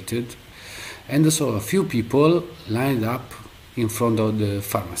located, and saw a few people lined up in front of the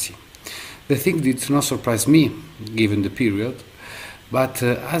pharmacy. The thing did not surprise me, given the period, but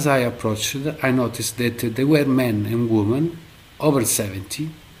as I approached, I noticed that they were men and women over 70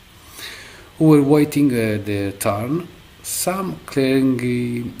 who were waiting their turn, some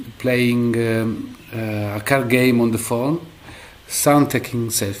clearly playing a card game on the phone, some taking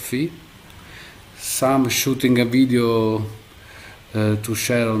selfie, some shooting a video to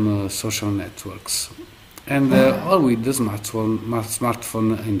share on social networks, and all with the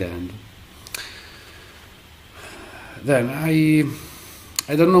smartphone in the hand. Then I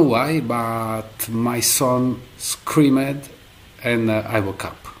don't know why, but my son screamed and I woke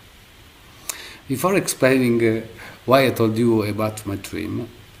up. Before explaining why I told you about my dream,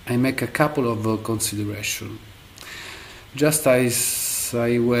 I make a couple of considerations. Just as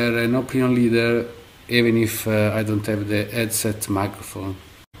I were an opinion leader, even if I don't have the headset microphone.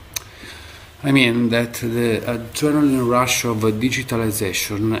 I mean that the adrenaline rush of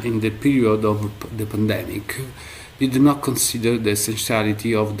digitalization in the period of the pandemic did not consider the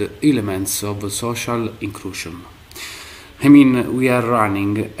essentiality of the elements of social inclusion. I mean, we are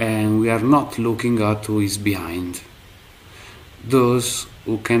running and we are not looking at who is behind. Those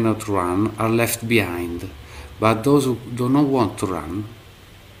who cannot run are left behind, but those who do not want to run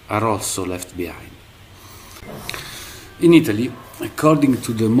are also left behind. In According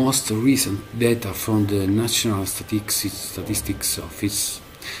to the most recent data from the National Statistics Office,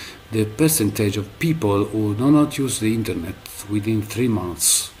 the percentage of people who do not use the internet within 3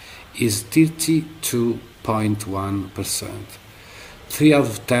 months is 32.1%. 3 out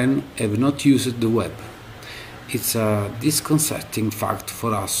of 10 have not used the web. It's a disconcerting fact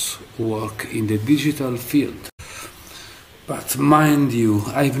for us who work in the digital field. But mind you,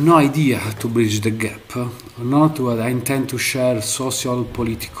 I have no idea how to bridge the gap, nor do I intend to share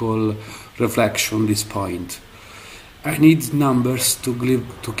social-political reflection on this point. I need numbers to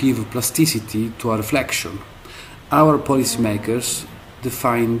give plasticity to our reflection. Our policymakers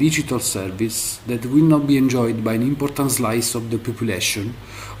define digital service that will not be enjoyed by an important slice of the population,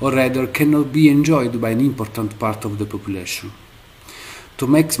 or rather cannot be enjoyed by an important part of the population. To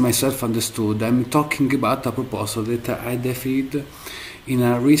make myself understood, I'm talking about a proposal that I defined in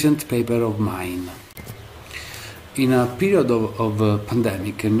a recent paper of mine. In a period of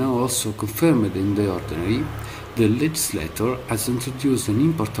pandemic, and now also confirmed in the ordinary, the legislator has introduced an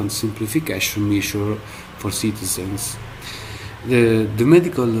important simplification measure for citizens. The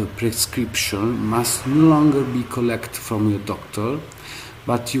medical prescription must no longer be collected from your doctor,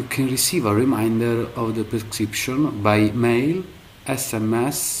 but you can receive a reminder of the prescription by mail,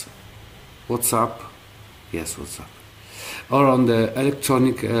 SMS, WhatsApp, or on the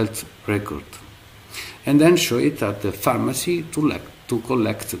electronic health record, and then show it at the pharmacy to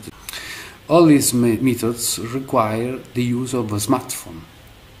collect it. All these methods require the use of a smartphone.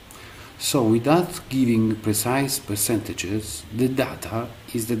 So, without giving precise percentages, the data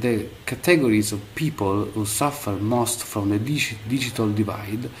is that the categories of people who suffer most from the digital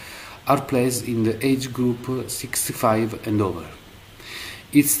divide are placed in the age group 65 and over.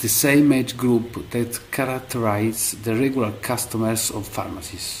 It's the same age group that characterizes the regular customers of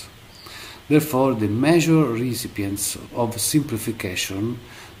pharmacies. Therefore, the major recipients of simplification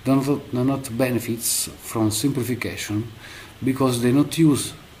do not benefit from simplification because they not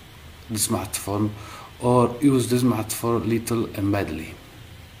use the smartphone or use the smartphone little and badly.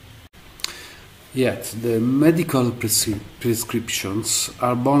 Yet, the medical prescriptions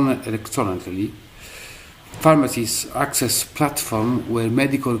are born electronically. Pharmacies access platform where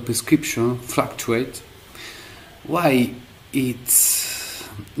medical prescription fluctuate. Why it's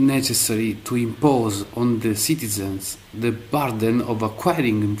necessary to impose on the citizens the burden of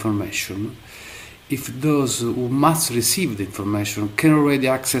acquiring information if those who must receive the information can already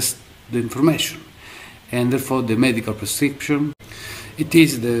access the information, and therefore the medical prescription? It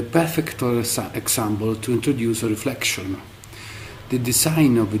is the perfect example to introduce a reflection. The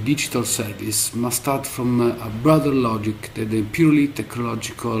design of a digital service must start from a broader logic than the purely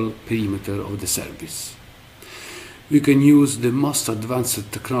technological perimeter of the service. We can use the most advanced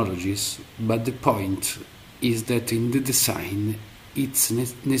technologies, but the point is that in the design it's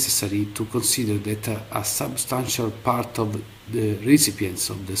necessary to consider that a substantial part of the recipients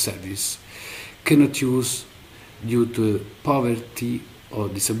of the service cannot use due to poverty or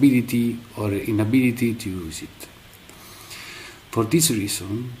disability or inability to use it. For this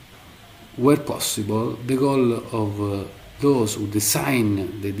reason, where possible, the goal of those who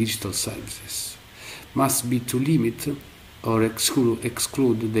design the digital services must be to limit or exclude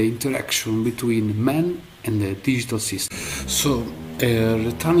the interaction between man and the digital system. So,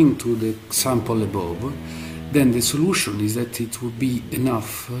 returning to the example above, then the solution is that it would be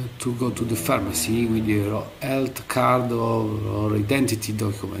enough to go to the pharmacy with your health card or identity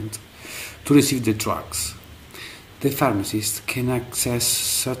document to receive the drugs. The pharmacist can access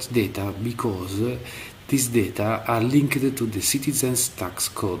such data because these data are linked to the citizen's tax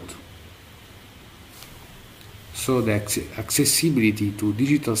code. So the accessibility to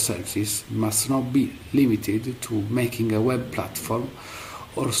digital services must not be limited to making a web platform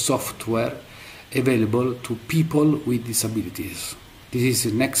or software available to people with disabilities. This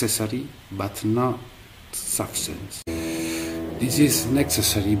is necessary but not sufficient.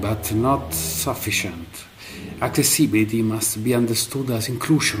 Accessibility must be understood as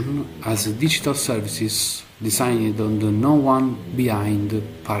inclusion, as digital services designed on the no one behind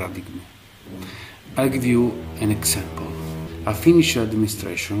paradigm. I'll give you an example. A Finnish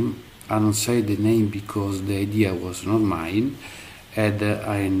administration, I don't say the name because the idea was not mine, and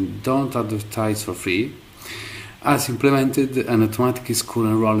I don't advertise for free, has implemented an automatic school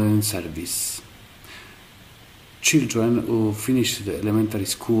enrollment service. Children who finish the elementary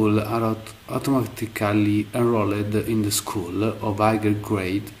school are automatically enrolled in the school of higher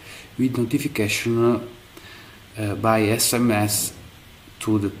grade with notification by SMS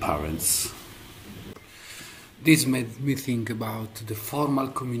to the parents. This made me think about the formal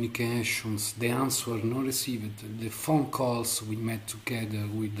communications, the answer not received, the phone calls we made together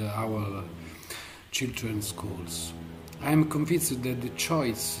with our children's schools. I am convinced that the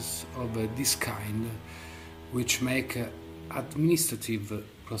choices of this kind, which make administrative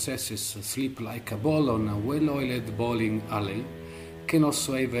processes slip like a ball on a well-oiled bowling alley, can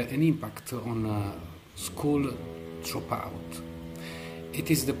also have an impact on school dropout. It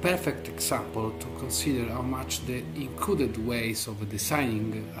is the perfect example to consider how much the included ways of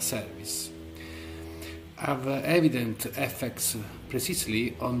designing a service have evident effects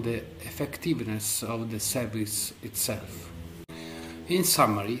precisely on the effectiveness of the service itself. In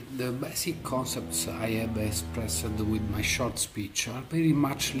summary, the basic concepts I have expressed with my short speech are very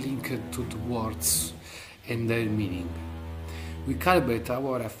much linked to the words and their meaning. We calibrate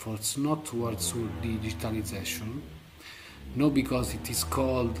our efforts not towards digitalization, not because it is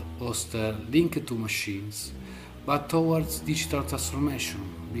called or linked to machines, but towards digital transformation,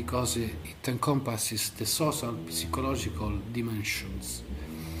 because it encompasses the social, psychological dimensions,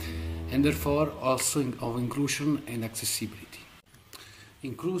 and therefore also of inclusion and accessibility.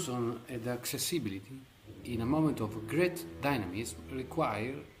 Inclusion and accessibility in a moment of great dynamism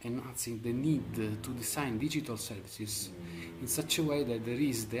require enhancing the need to design digital services in such a way that there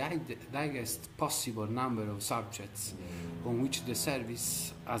is the highest possible number of subjects on which the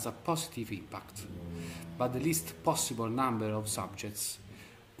service has a positive impact, but the least possible number of subjects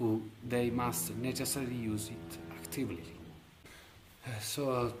who they must necessarily use it actively.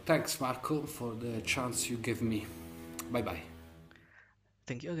 So thanks Marco for the chance you gave me. Bye bye.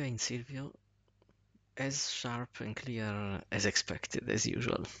 Thank you again, Silvio. As sharp and clear as expected, as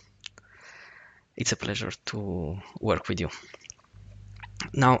usual. It's a pleasure to work with you.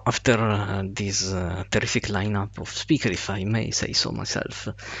 Now, after this terrific lineup of speakers, if I may say so myself,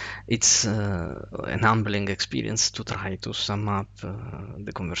 it's an humbling experience to try to sum up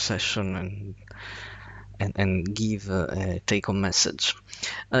the conversation and give a take-home message.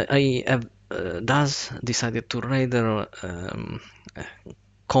 I have thus decided to rather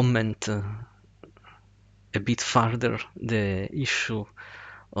comment a bit further the issue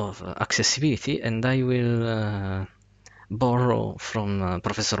of accessibility, and I will borrow from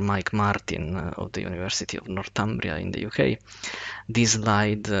Professor Mike Martin of the University of Northumbria in the UK this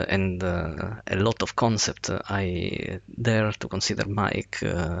slide and a lot of concept. I dare to consider Mike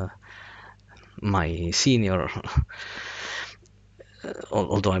my senior,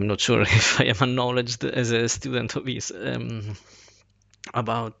 although I'm not sure if I am acknowledged as a student of his.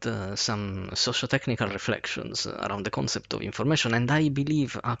 About some socio-technical reflections around the concept of information, and I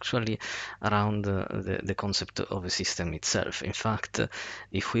believe actually around the concept of a system itself. In fact,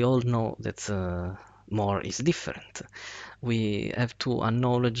 if we all know that more is different, we have to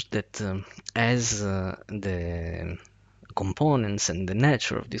acknowledge that as the components and the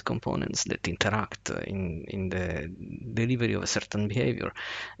nature of these components that interact in the delivery of a certain behavior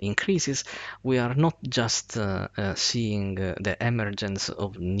increases, we are not just seeing the emergence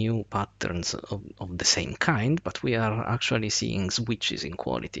of new patterns of the same kind, but we are actually seeing switches in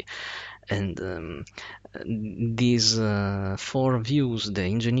quality. And these four views, the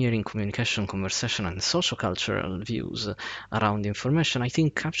engineering, communication, conversation, and sociocultural views around information, I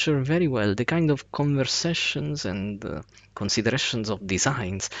think capture very well the kind of conversations and considerations of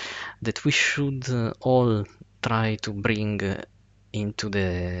designs that we should all try to bring into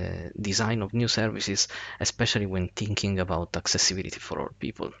the design of new services, especially when thinking about accessibility for all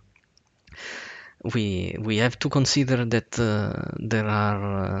people. We have to consider that there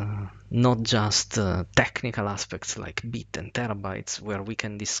are not just technical aspects like bit and terabytes where we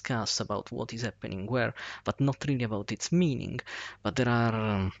can discuss about what is happening where, but not really about its meaning. But there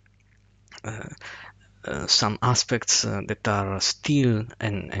are some aspects that are still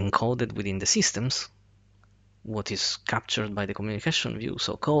encoded within the systems, what is captured by the communication view,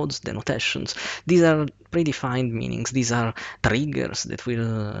 so codes, the notations. These are predefined meanings. These are triggers that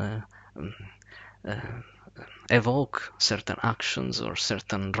will evoke certain actions or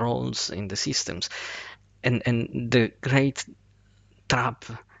certain roles in the systems. And the great trap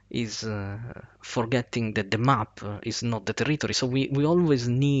is forgetting that the map is not the territory. So we always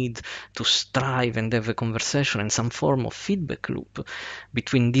need to strive and have a conversation and some form of feedback loop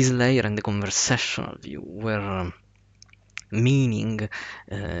between this layer and the conversational view, where meaning,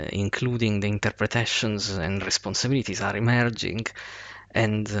 including the interpretations and responsibilities, are emerging,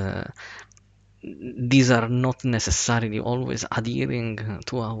 and these are not necessarily always adhering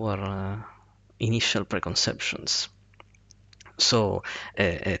to our initial preconceptions. So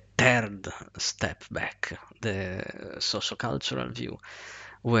a third step back, the sociocultural view,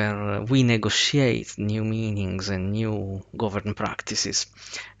 where we negotiate new meanings and new governance practices,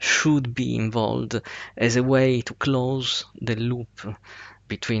 should be involved as a way to close the loop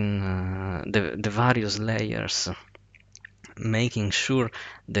between the various layers, making sure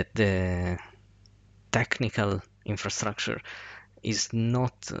that the technical infrastructure is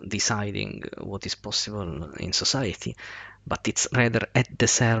not deciding what is possible in society, but it's rather at the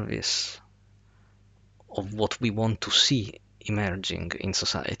service of what we want to see emerging in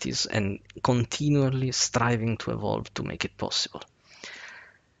societies and continually striving to evolve to make it possible.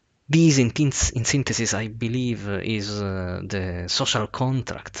 This, in synthesis, I believe, is the social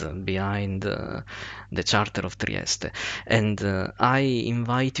contract behind the Charter of Trieste. And I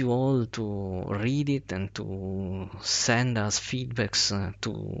invite you all to read it and to send us feedbacks,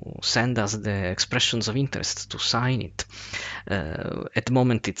 to send us the expressions of interest, to sign it. At the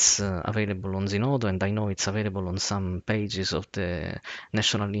moment, it's available on Zenodo, and I know it's available on some pages of the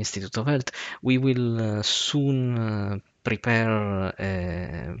National Institute of Health. We will soon prepare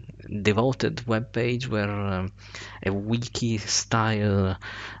a devoted web page where a wiki style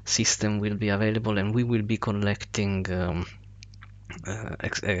system will be available, and we will be collecting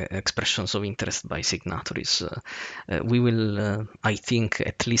expressions of interest by signatories. We will, I think,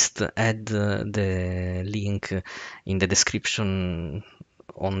 at least add the link in the description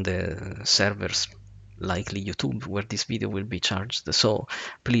on the servers, likely YouTube, where this video will be charged. So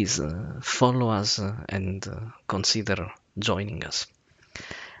please follow us and consider joining us.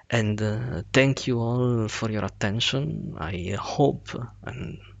 And thank you all for your attention. I hope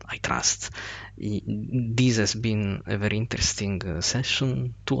and I trust this has been a very interesting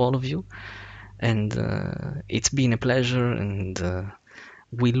session to all of you. And it's been a pleasure, and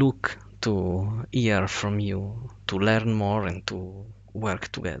we look to hear from you, to learn more and to work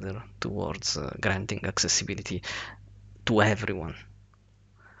together towards granting accessibility to everyone.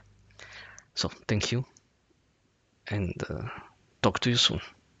 So thank you, and talk to you soon.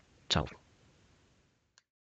 Ciao.